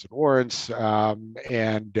 options and warrants,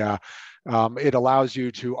 and it allows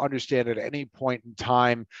you to understand at any point in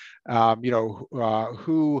time, you know,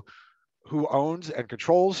 who owns and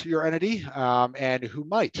controls your entity, and who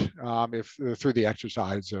might, if through the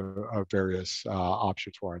exercise of various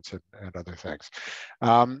options, warrants, and other things.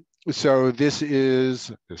 So this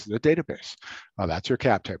is a database. That's your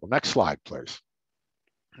cap table. Next slide, please.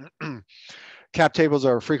 Cap tables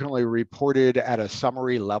are frequently reported at a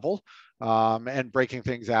summary level, and breaking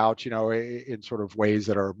things out, you know, in sort of ways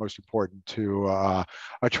that are most important to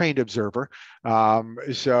a trained observer.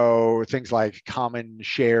 So things like common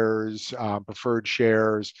shares, preferred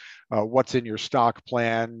shares, what's in your stock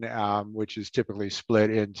plan, which is typically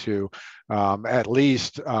split into at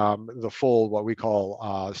least the full, what we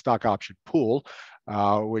call stock option pool,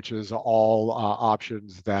 which is all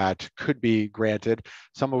options that could be granted,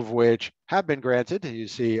 some of which have been granted. You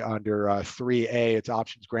see under 3A, it's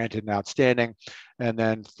options granted and outstanding. And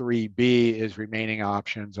then 3B is remaining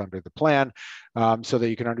options under the plan, so that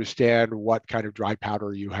you can understand what kind of dry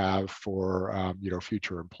powder you have for you know,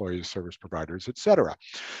 future employees, service providers, et cetera.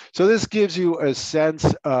 So this gives you a sense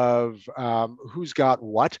of who's got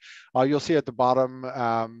what. You'll see at the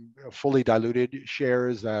bottom fully diluted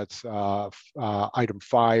shares. That's item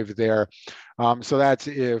 5 there. So that's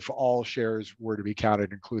if all shares were to be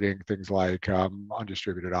counted, including things like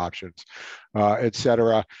undistributed options, et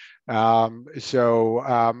cetera. There are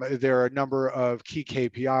a number of key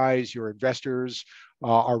KPIs. Your investors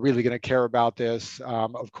are really going to care about this.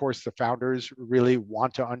 Of course, the founders really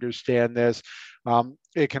want to understand this.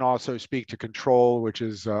 It can also speak to control, which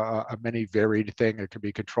is a many varied thing. It can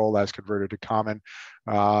be control as converted to common,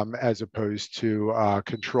 as opposed to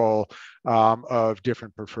control of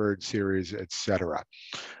different preferred series, et cetera.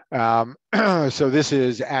 So this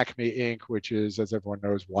is Acme Inc., which is, as everyone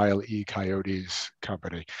knows, Wile E. Coyote's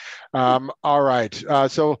company. All right,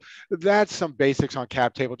 so that's some basics on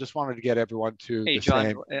cap table. Just wanted to get everyone to Hey, the John,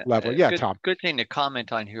 same level. Yeah, Tom. good thing to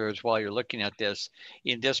comment on here is while you're looking at this,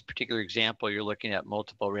 in this particular example, you're looking at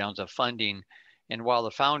multiple rounds of funding. And while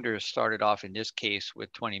the founders started off in this case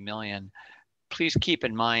with 20 million, please keep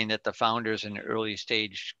in mind that the founders and early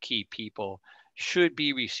stage key people should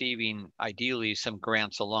be receiving ideally some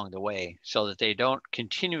grants along the way so that they don't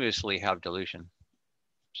continuously have dilution.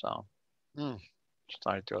 So just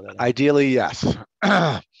thought I'd throw that out. Ideally, yes.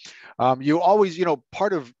 You always,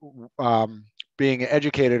 part of being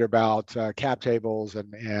educated about cap tables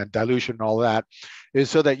and dilution and all that is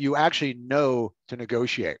so that you actually know to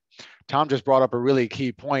negotiate. Tom just brought up a really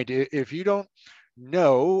key point. If you don't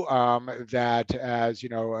know that as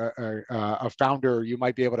a founder, you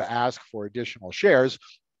might be able to ask for additional shares,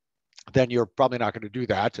 then you're probably not going to do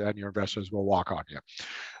that, and your investors will walk on you.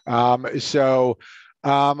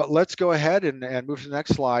 Let's go ahead and move to the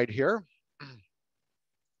next slide here.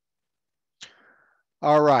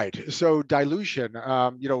 All right, so dilution,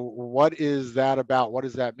 what is that about? What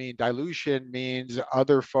does that mean? Dilution means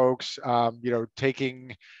other folks,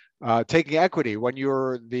 taking equity. When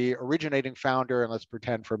you're the originating founder, and let's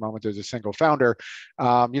pretend for a moment there's a single founder,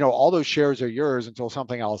 all those shares are yours until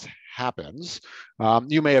something else happens.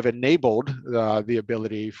 You may have enabled the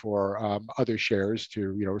ability for other shares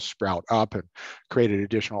to, sprout up and created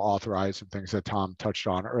additional authorized and things that Tom touched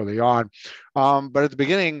on early on. But at the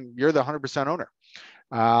beginning, you're the 100% owner.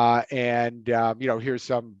 Here's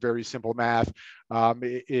some very simple math.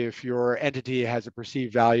 If your entity has a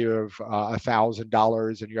perceived value of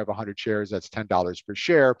 $1,000 and you have 100 shares, that's $10 per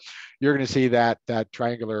share. You're going to see that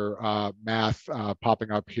triangular math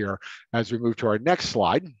popping up here as we move to our next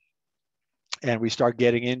slide. And we start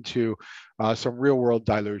getting into some real world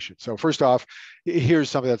dilution. So first off, here's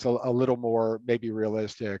something that's a little more maybe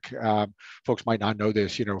realistic. Folks might not know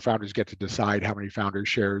this, founders get to decide how many founder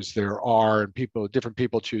shares there are, and different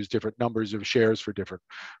people choose different numbers of shares for different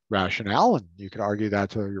rationale. And you can argue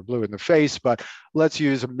that till you're blue in the face, but let's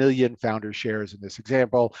use 1 million founder shares in this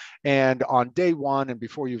example. And on day one, and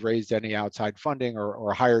before you've raised any outside funding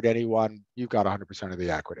or hired anyone, you've got 100% of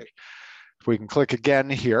the equity. If we can click again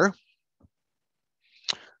here.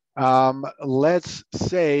 Let's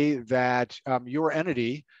say that your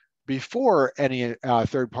entity, before any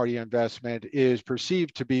third-party investment, is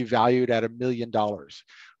perceived to be valued at $1 million,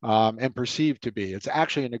 and perceived to be. It's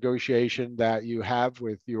actually a negotiation that you have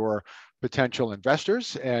with your potential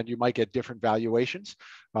investors, and you might get different valuations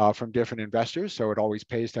from different investors. So it always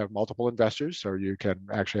pays to have multiple investors, so you can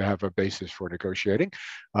actually have a basis for negotiating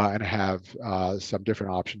and have some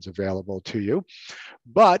different options available to you.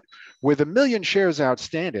 But with 1 million shares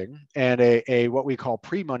outstanding and a what we call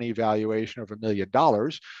pre-money valuation of $1 million,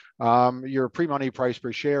 your pre-money price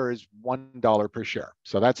per share is $1 per share.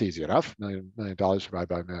 So that's easy enough. $1 million divided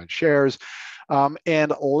by 1 million shares.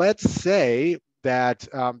 And let's say that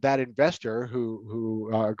that investor who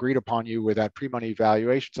agreed upon you with that pre-money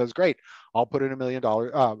valuation says, great, I'll put in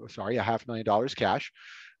 $500,000 cash.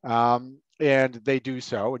 And they do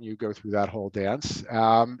so, and you go through that whole dance.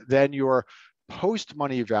 Then your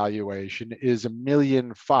post-money valuation is $1.5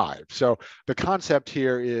 million. So the concept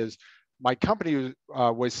here is my company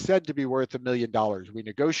was said to be worth $1 million. We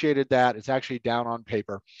negotiated that. It's actually down on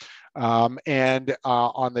paper. On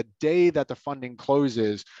the day that the funding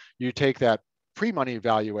closes, you take that pre-money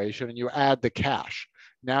valuation and you add the cash.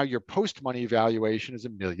 Now your post-money valuation is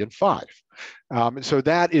 $1.5 million. So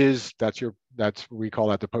we call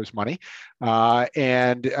that the post-money. What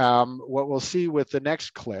we'll see with the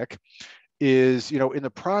next click is, in the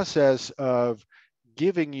process of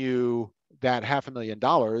giving you that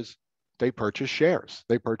 $500,000, they purchase shares.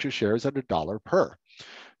 They purchase shares at $1 per.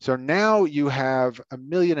 So now you have 1.5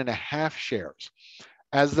 million shares.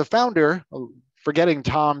 As the founder, forgetting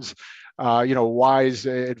Tom's wise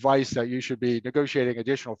advice that you should be negotiating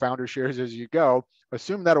additional founder shares as you go,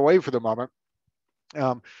 assume that away for the moment.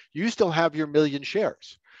 You still have your 1 million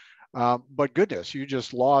shares. But goodness, you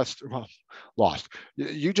just you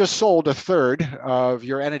just sold a third of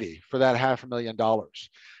your entity for that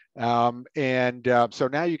 $500,000. So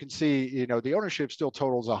now you can see, the ownership still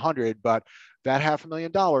totals 100, but that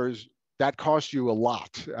 $500,000, that costs you a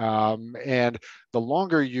lot. And the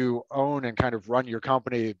longer you own and kind of run your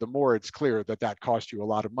company, the more it's clear that that costs you a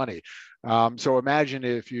lot of money. So imagine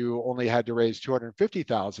if you only had to raise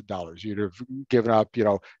 $250,000, you'd have given up,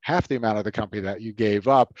 half the amount of the company that you gave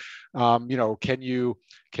up. Can you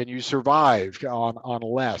survive on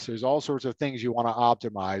less? There's all sorts of things you want to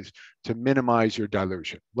optimize to minimize your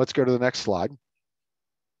dilution. Let's go to the next slide.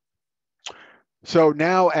 So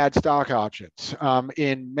now add stock options.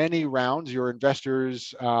 In many rounds, your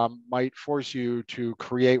investors might force you to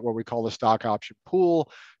create what we call a stock option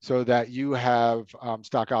pool so that you have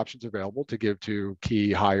stock options available to give to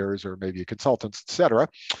key hires or maybe consultants, et cetera.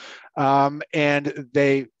 And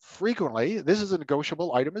they frequently, this is a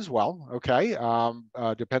negotiable item as well, okay,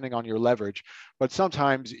 depending on your leverage, but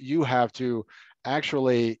sometimes you have to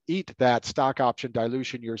actually eat that stock option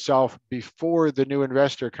dilution yourself before the new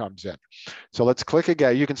investor comes in. So let's click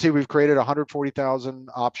again. You can see we've created a 140,000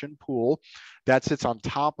 option pool that sits on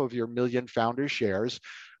top of your million founder shares.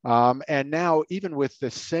 And now, even with the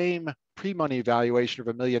same pre-money valuation of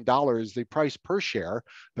 $1 million, the price per share,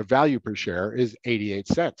 the value per share is 88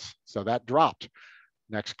 cents. So that dropped.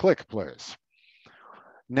 Next click, please.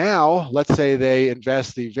 Now, let's say they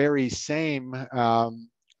invest the very same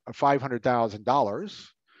 $500,000.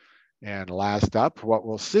 And last up, what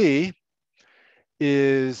we'll see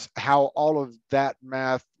is how all of that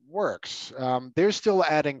math works. They're still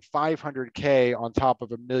adding 500K on top of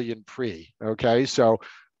 $1 million pre, okay? So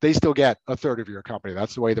they still get a third of your company.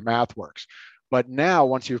 That's the way the math works. But now,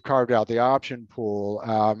 once you've carved out the option pool,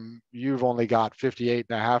 you've only got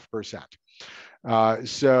 58.5%.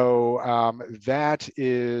 So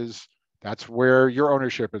that's where your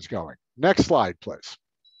ownership is going. Next slide, please.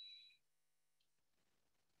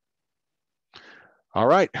 All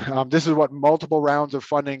right, this is what multiple rounds of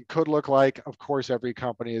funding could look like. Of course, every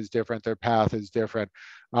company is different, their path is different.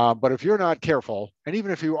 But if you're not careful, and even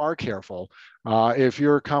if you are careful, if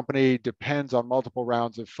your company depends on multiple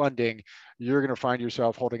rounds of funding, you're gonna find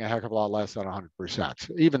yourself holding a heck of a lot less than 100%.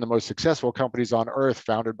 Even the most successful companies on earth,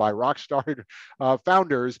 founded by rock star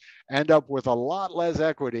founders, end up with a lot less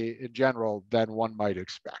equity in general than one might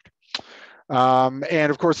expect.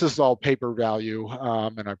 And of course, this is all paper value,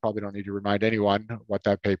 and I probably don't need to remind anyone what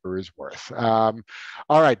that paper is worth. All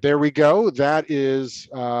right, there we go. That is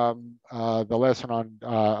the lesson on,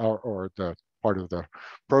 or the part of the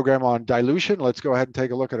program on dilution. Let's go ahead and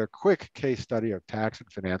take a look at a quick case study of tax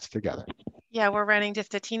and finance together. Yeah, we're running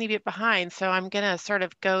just a teeny bit behind, so I'm going to sort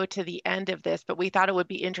of go to the end of this, but we thought it would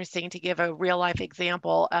be interesting to give a real life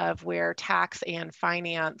example of where tax and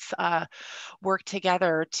finance work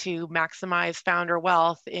together to maximize founder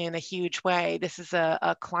wealth in a huge way. This is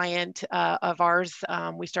a client of ours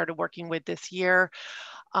we started working with this year.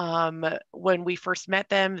 When we first met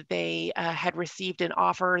them, they had received an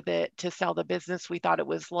offer to sell the business. We thought it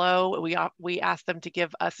was low. We asked them to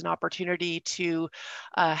give us an opportunity to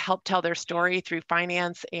help tell their story through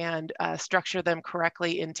finance and structure them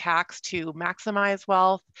correctly in tax to maximize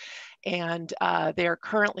wealth. And they're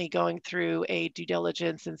currently going through a due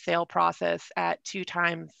diligence and sale process at 2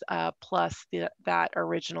 times plus that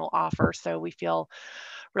original offer. So we feel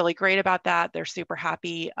really great about that. They're super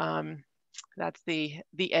happy. That's the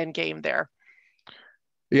end game there.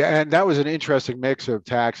 Yeah, and that was an interesting mix of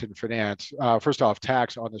tax and finance. First off,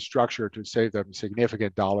 tax on the structure to save them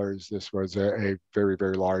significant dollars. This was a very,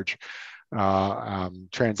 very large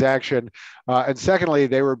transaction. And secondly,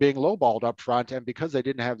 they were being lowballed up front, and because they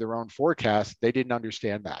didn't have their own forecast, they didn't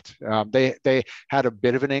understand that. They had a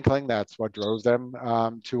bit of an inkling. That's what drove them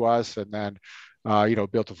to us, and then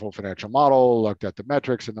built a full financial model, looked at the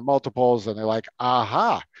metrics and the multiples, and they're like,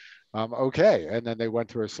 aha. Okay, and then they went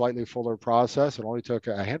through a slightly fuller process. It only took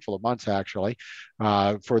a handful of months actually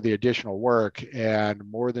for the additional work, and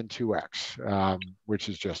more than 2x, which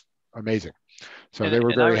is just amazing. So they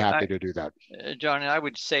were very happy to do that. John, and I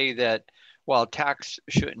would say that while tax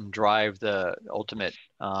shouldn't drive the ultimate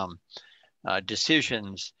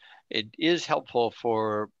decisions, it is helpful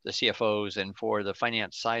for the CFOs and for the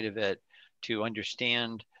finance side of it to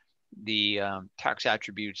understand the tax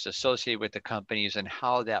attributes associated with the companies and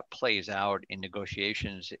how that plays out in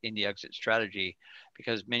negotiations in the exit strategy,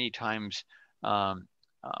 because many times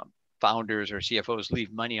founders or CFOs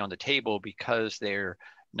leave money on the table because they're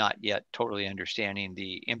not yet totally understanding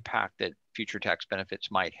the impact that future tax benefits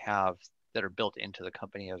might have that are built into the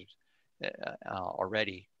company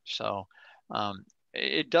already. So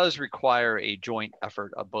it does require a joint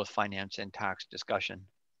effort of both finance and tax discussion.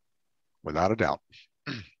 Without a doubt.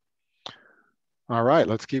 All right,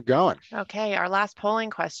 let's keep going. Okay, our last polling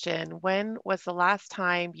question. When was the last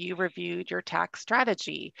time you reviewed your tax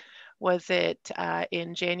strategy? Was it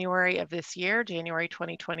in January of this year, January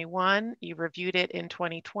 2021? You reviewed it in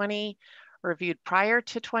 2020, reviewed prior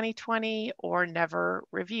to 2020, or never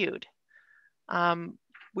reviewed?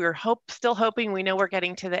 We're still hoping, we know we're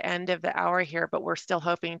getting to the end of the hour here, but we're still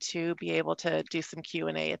hoping to be able to do some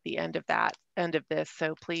Q&A at the end of this.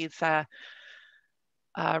 So please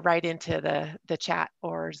write into the chat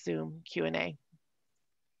or Zoom Q&A.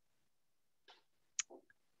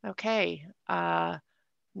 Okay,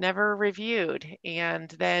 never reviewed, and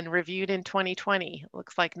then reviewed in 2020.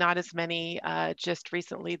 Looks like not as many just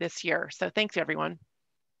recently this year. So thanks, everyone.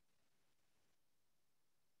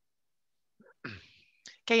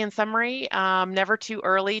 Okay, in summary, never too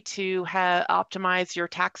early to optimize your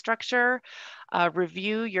tax structure.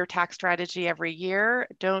 Review your tax strategy every year.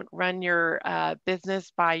 Don't run your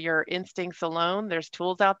business by your instincts alone. There's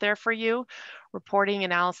tools out there for you. Reporting,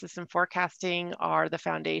 analysis, and forecasting are the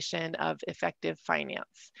foundation of effective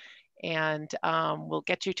finance, and will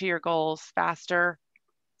get you to your goals faster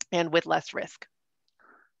and with less risk.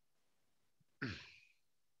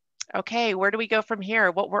 Okay, where do we go from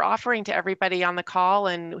here? What we're offering to everybody on the call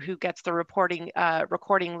and who gets the recording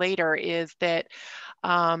later is that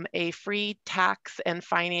a free tax and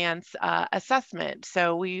finance assessment.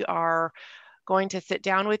 So we are going to sit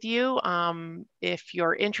down with you. If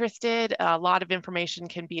you're interested, a lot of information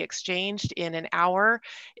can be exchanged in an hour.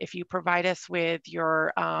 If you provide us with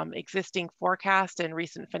your existing forecast and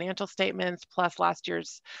recent financial statements, plus last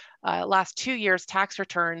 2 years tax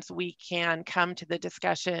returns, we can come to the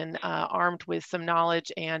discussion armed with some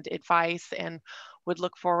knowledge and advice, and would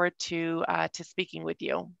look forward to speaking with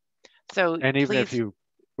you. So, and even if you,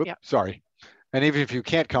 sorry. And even if you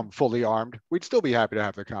can't come fully armed, we'd still be happy to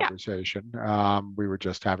have the conversation. We would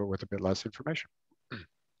just have it with a bit less information.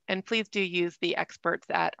 And please do use the experts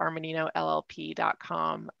at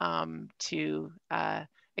armaninollp.com to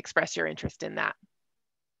express your interest in that.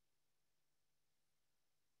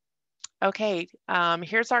 Okay,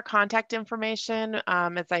 here's our contact information.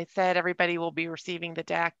 As I said, everybody will be receiving the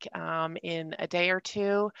deck in a day or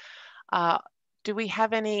two. Do we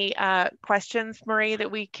have any questions, Marie, that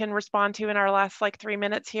we can respond to in our last 3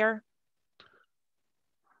 minutes here?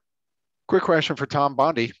 Quick question for Tom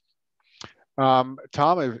Bondi. Tom,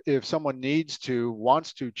 if someone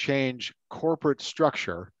wants to change corporate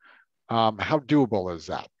structure, how doable is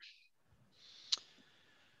that?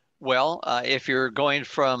 Well, if you're going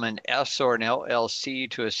from an S or an LLC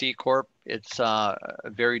to a C Corp, it's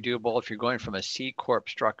very doable. If you're going from a C Corp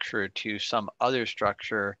structure to some other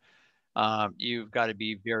structure, you've got to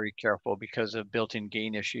be very careful because of built-in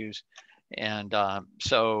gain issues. And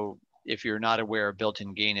so if you're not aware of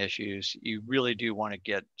built-in gain issues, you really do want to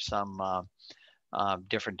get some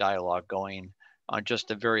different dialogue going on just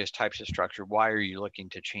the various types of structure. Why are you looking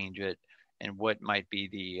to change it? And what might be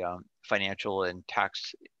the financial and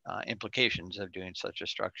tax implications of doing such a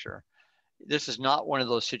structure? This is not one of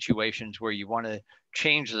those situations where you want to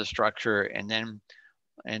change the structure and then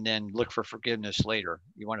look for forgiveness later.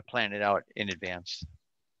 You want to plan it out in advance.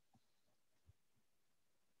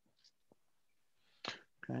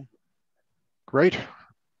 Okay. Great.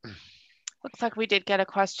 Looks like we did get a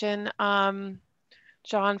question.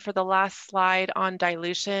 John, for the last slide on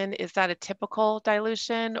dilution, is that a typical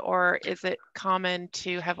dilution, or is it common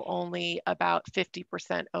to have only about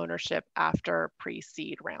 50% ownership after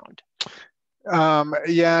pre-seed round?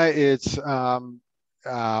 Yeah, it's,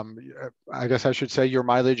 I guess I should say your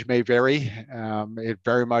mileage may vary. It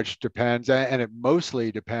very much depends, and it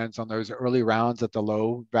mostly depends on those early rounds at the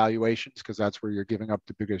low valuations, because that's where you're giving up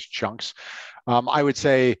the biggest chunks. I would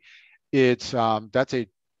say that's a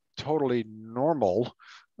totally normal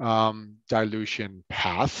dilution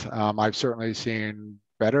path. I've certainly seen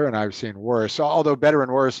better and I've seen worse, although better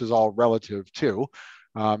and worse is all relative too.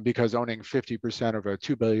 Because owning 50% of a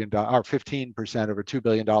 $2 billion or 15% of a $2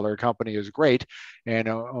 billion company is great, and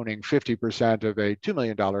owning 50% of a $2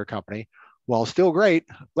 million company, while still great,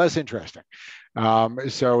 less interesting.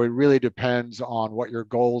 So it really depends on what your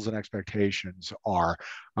goals and expectations are.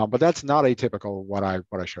 But that's not atypical what I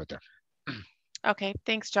showed there. Okay,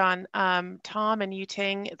 thanks, John. Tom and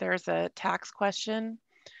Yu-Ting, there's a tax question.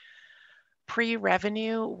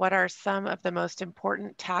 Pre-revenue, what are some of the most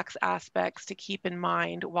important tax aspects to keep in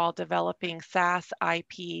mind while developing SaaS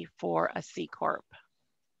IP for a C Corp?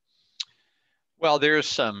 Well, there's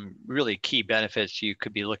some really key benefits you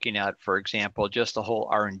could be looking at. For example, just the whole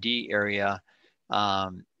R&D area.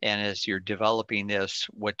 And as you're developing this,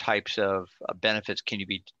 what types of benefits can you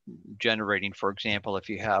be generating? For example, if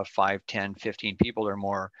you have 5, 10, 15 people or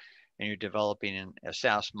more, and you're developing a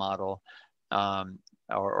SaaS model,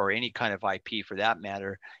 or any kind of IP for that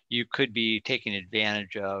matter, you could be taking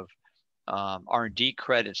advantage of R&D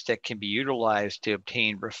credits that can be utilized to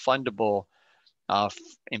obtain refundable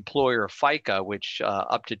employer FICA, which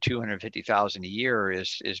up to $250,000 a year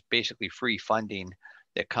is basically free funding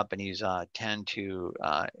that companies tend to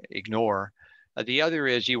ignore. The other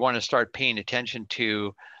is you want to start paying attention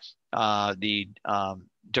to the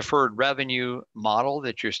deferred revenue model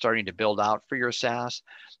that you're starting to build out for your SaaS.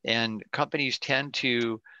 And companies tend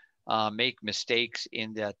to make mistakes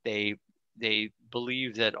in that they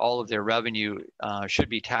believe that all of their revenue should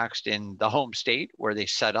be taxed in the home state where they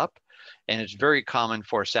set up. And it's very common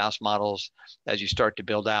for SaaS models, as you start to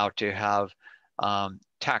build out, to have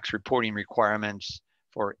tax reporting requirements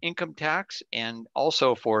for income tax and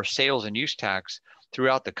also for sales and use tax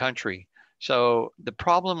throughout the country. So the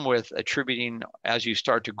problem with attributing, as you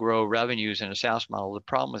start to grow revenues in a SaaS model, the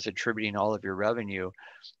problem with attributing all of your revenue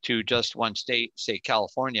to just one state, say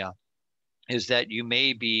California, is that you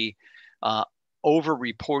may be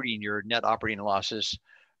over-reporting your net operating losses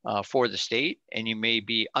for the state, and you may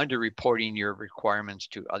be under-reporting your requirements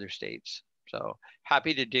to other states. So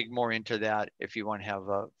happy to dig more into that if you want to have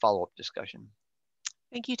a follow-up discussion.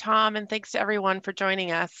 Thank you, Tom, and thanks to everyone for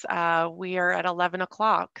joining us. We are at 11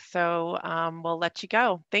 o'clock, so we'll let you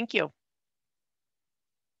go. Thank you.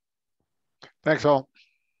 Thanks all.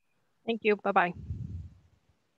 Thank you. Bye-bye.